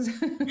dogs.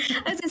 I was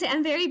going to say,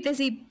 I'm very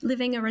busy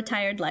living a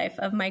retired life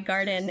of my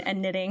garden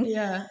and knitting.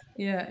 Yeah.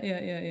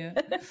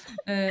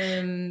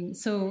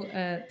 So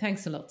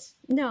thanks a lot.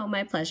 No,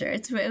 my pleasure.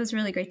 It was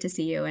really great to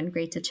see you and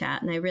great to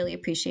chat. And I really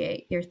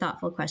appreciate your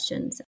thoughtful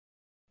questions.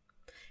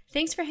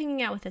 Thanks for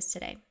hanging out with us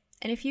today.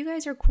 And if you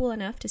guys are cool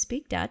enough to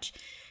speak Dutch,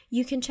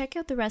 you can check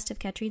out the rest of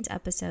Katrien's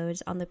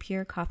episodes on the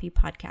Pure Coffee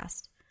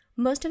podcast.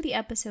 Most of the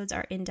episodes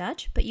are in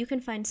Dutch, but you can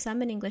find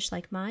some in English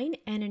like mine,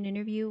 and an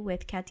interview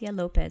with Katia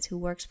Lopez, who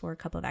works for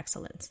Cup of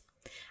Excellence.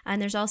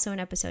 And there's also an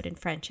episode in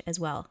French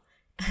as well,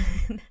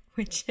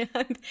 which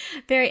I'm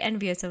very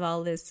envious of,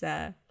 all this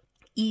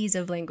ease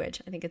of language.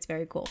 I think it's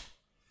very cool.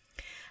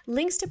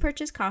 Links to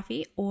purchase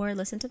coffee or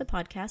listen to the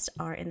podcast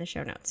are in the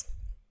show notes.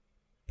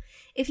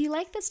 If you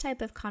like this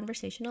type of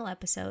conversational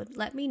episode,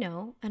 let me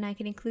know, and I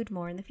can include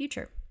more in the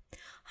future.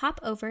 Hop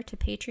over to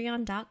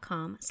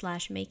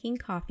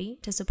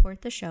patreon.com/makingcoffee to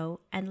support the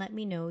show and let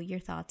me know your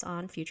thoughts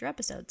on future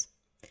episodes.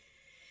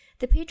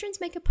 The patrons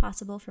make it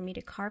possible for me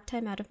to carve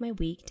time out of my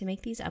week to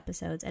make these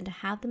episodes and to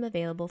have them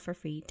available for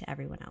free to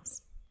everyone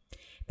else.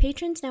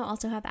 Patrons now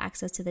also have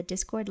access to the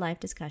Discord live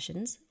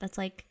discussions. That's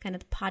like kind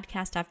of the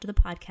podcast after the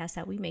podcast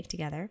that we make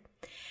together.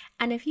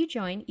 And if you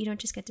join, you don't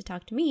just get to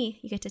talk to me,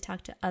 you get to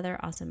talk to other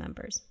awesome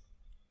members.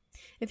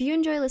 If you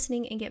enjoy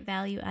listening and get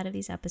value out of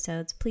these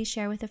episodes, please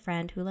share with a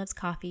friend who loves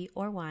coffee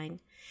or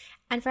wine.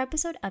 And for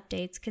episode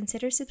updates,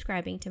 consider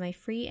subscribing to my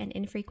free and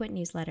infrequent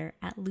newsletter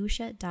at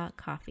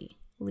lucia.coffee.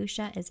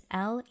 Lucia is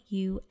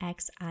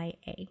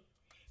Luxia.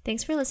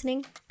 Thanks for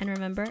listening, and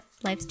remember,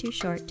 life's too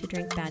short to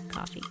drink bad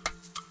coffee.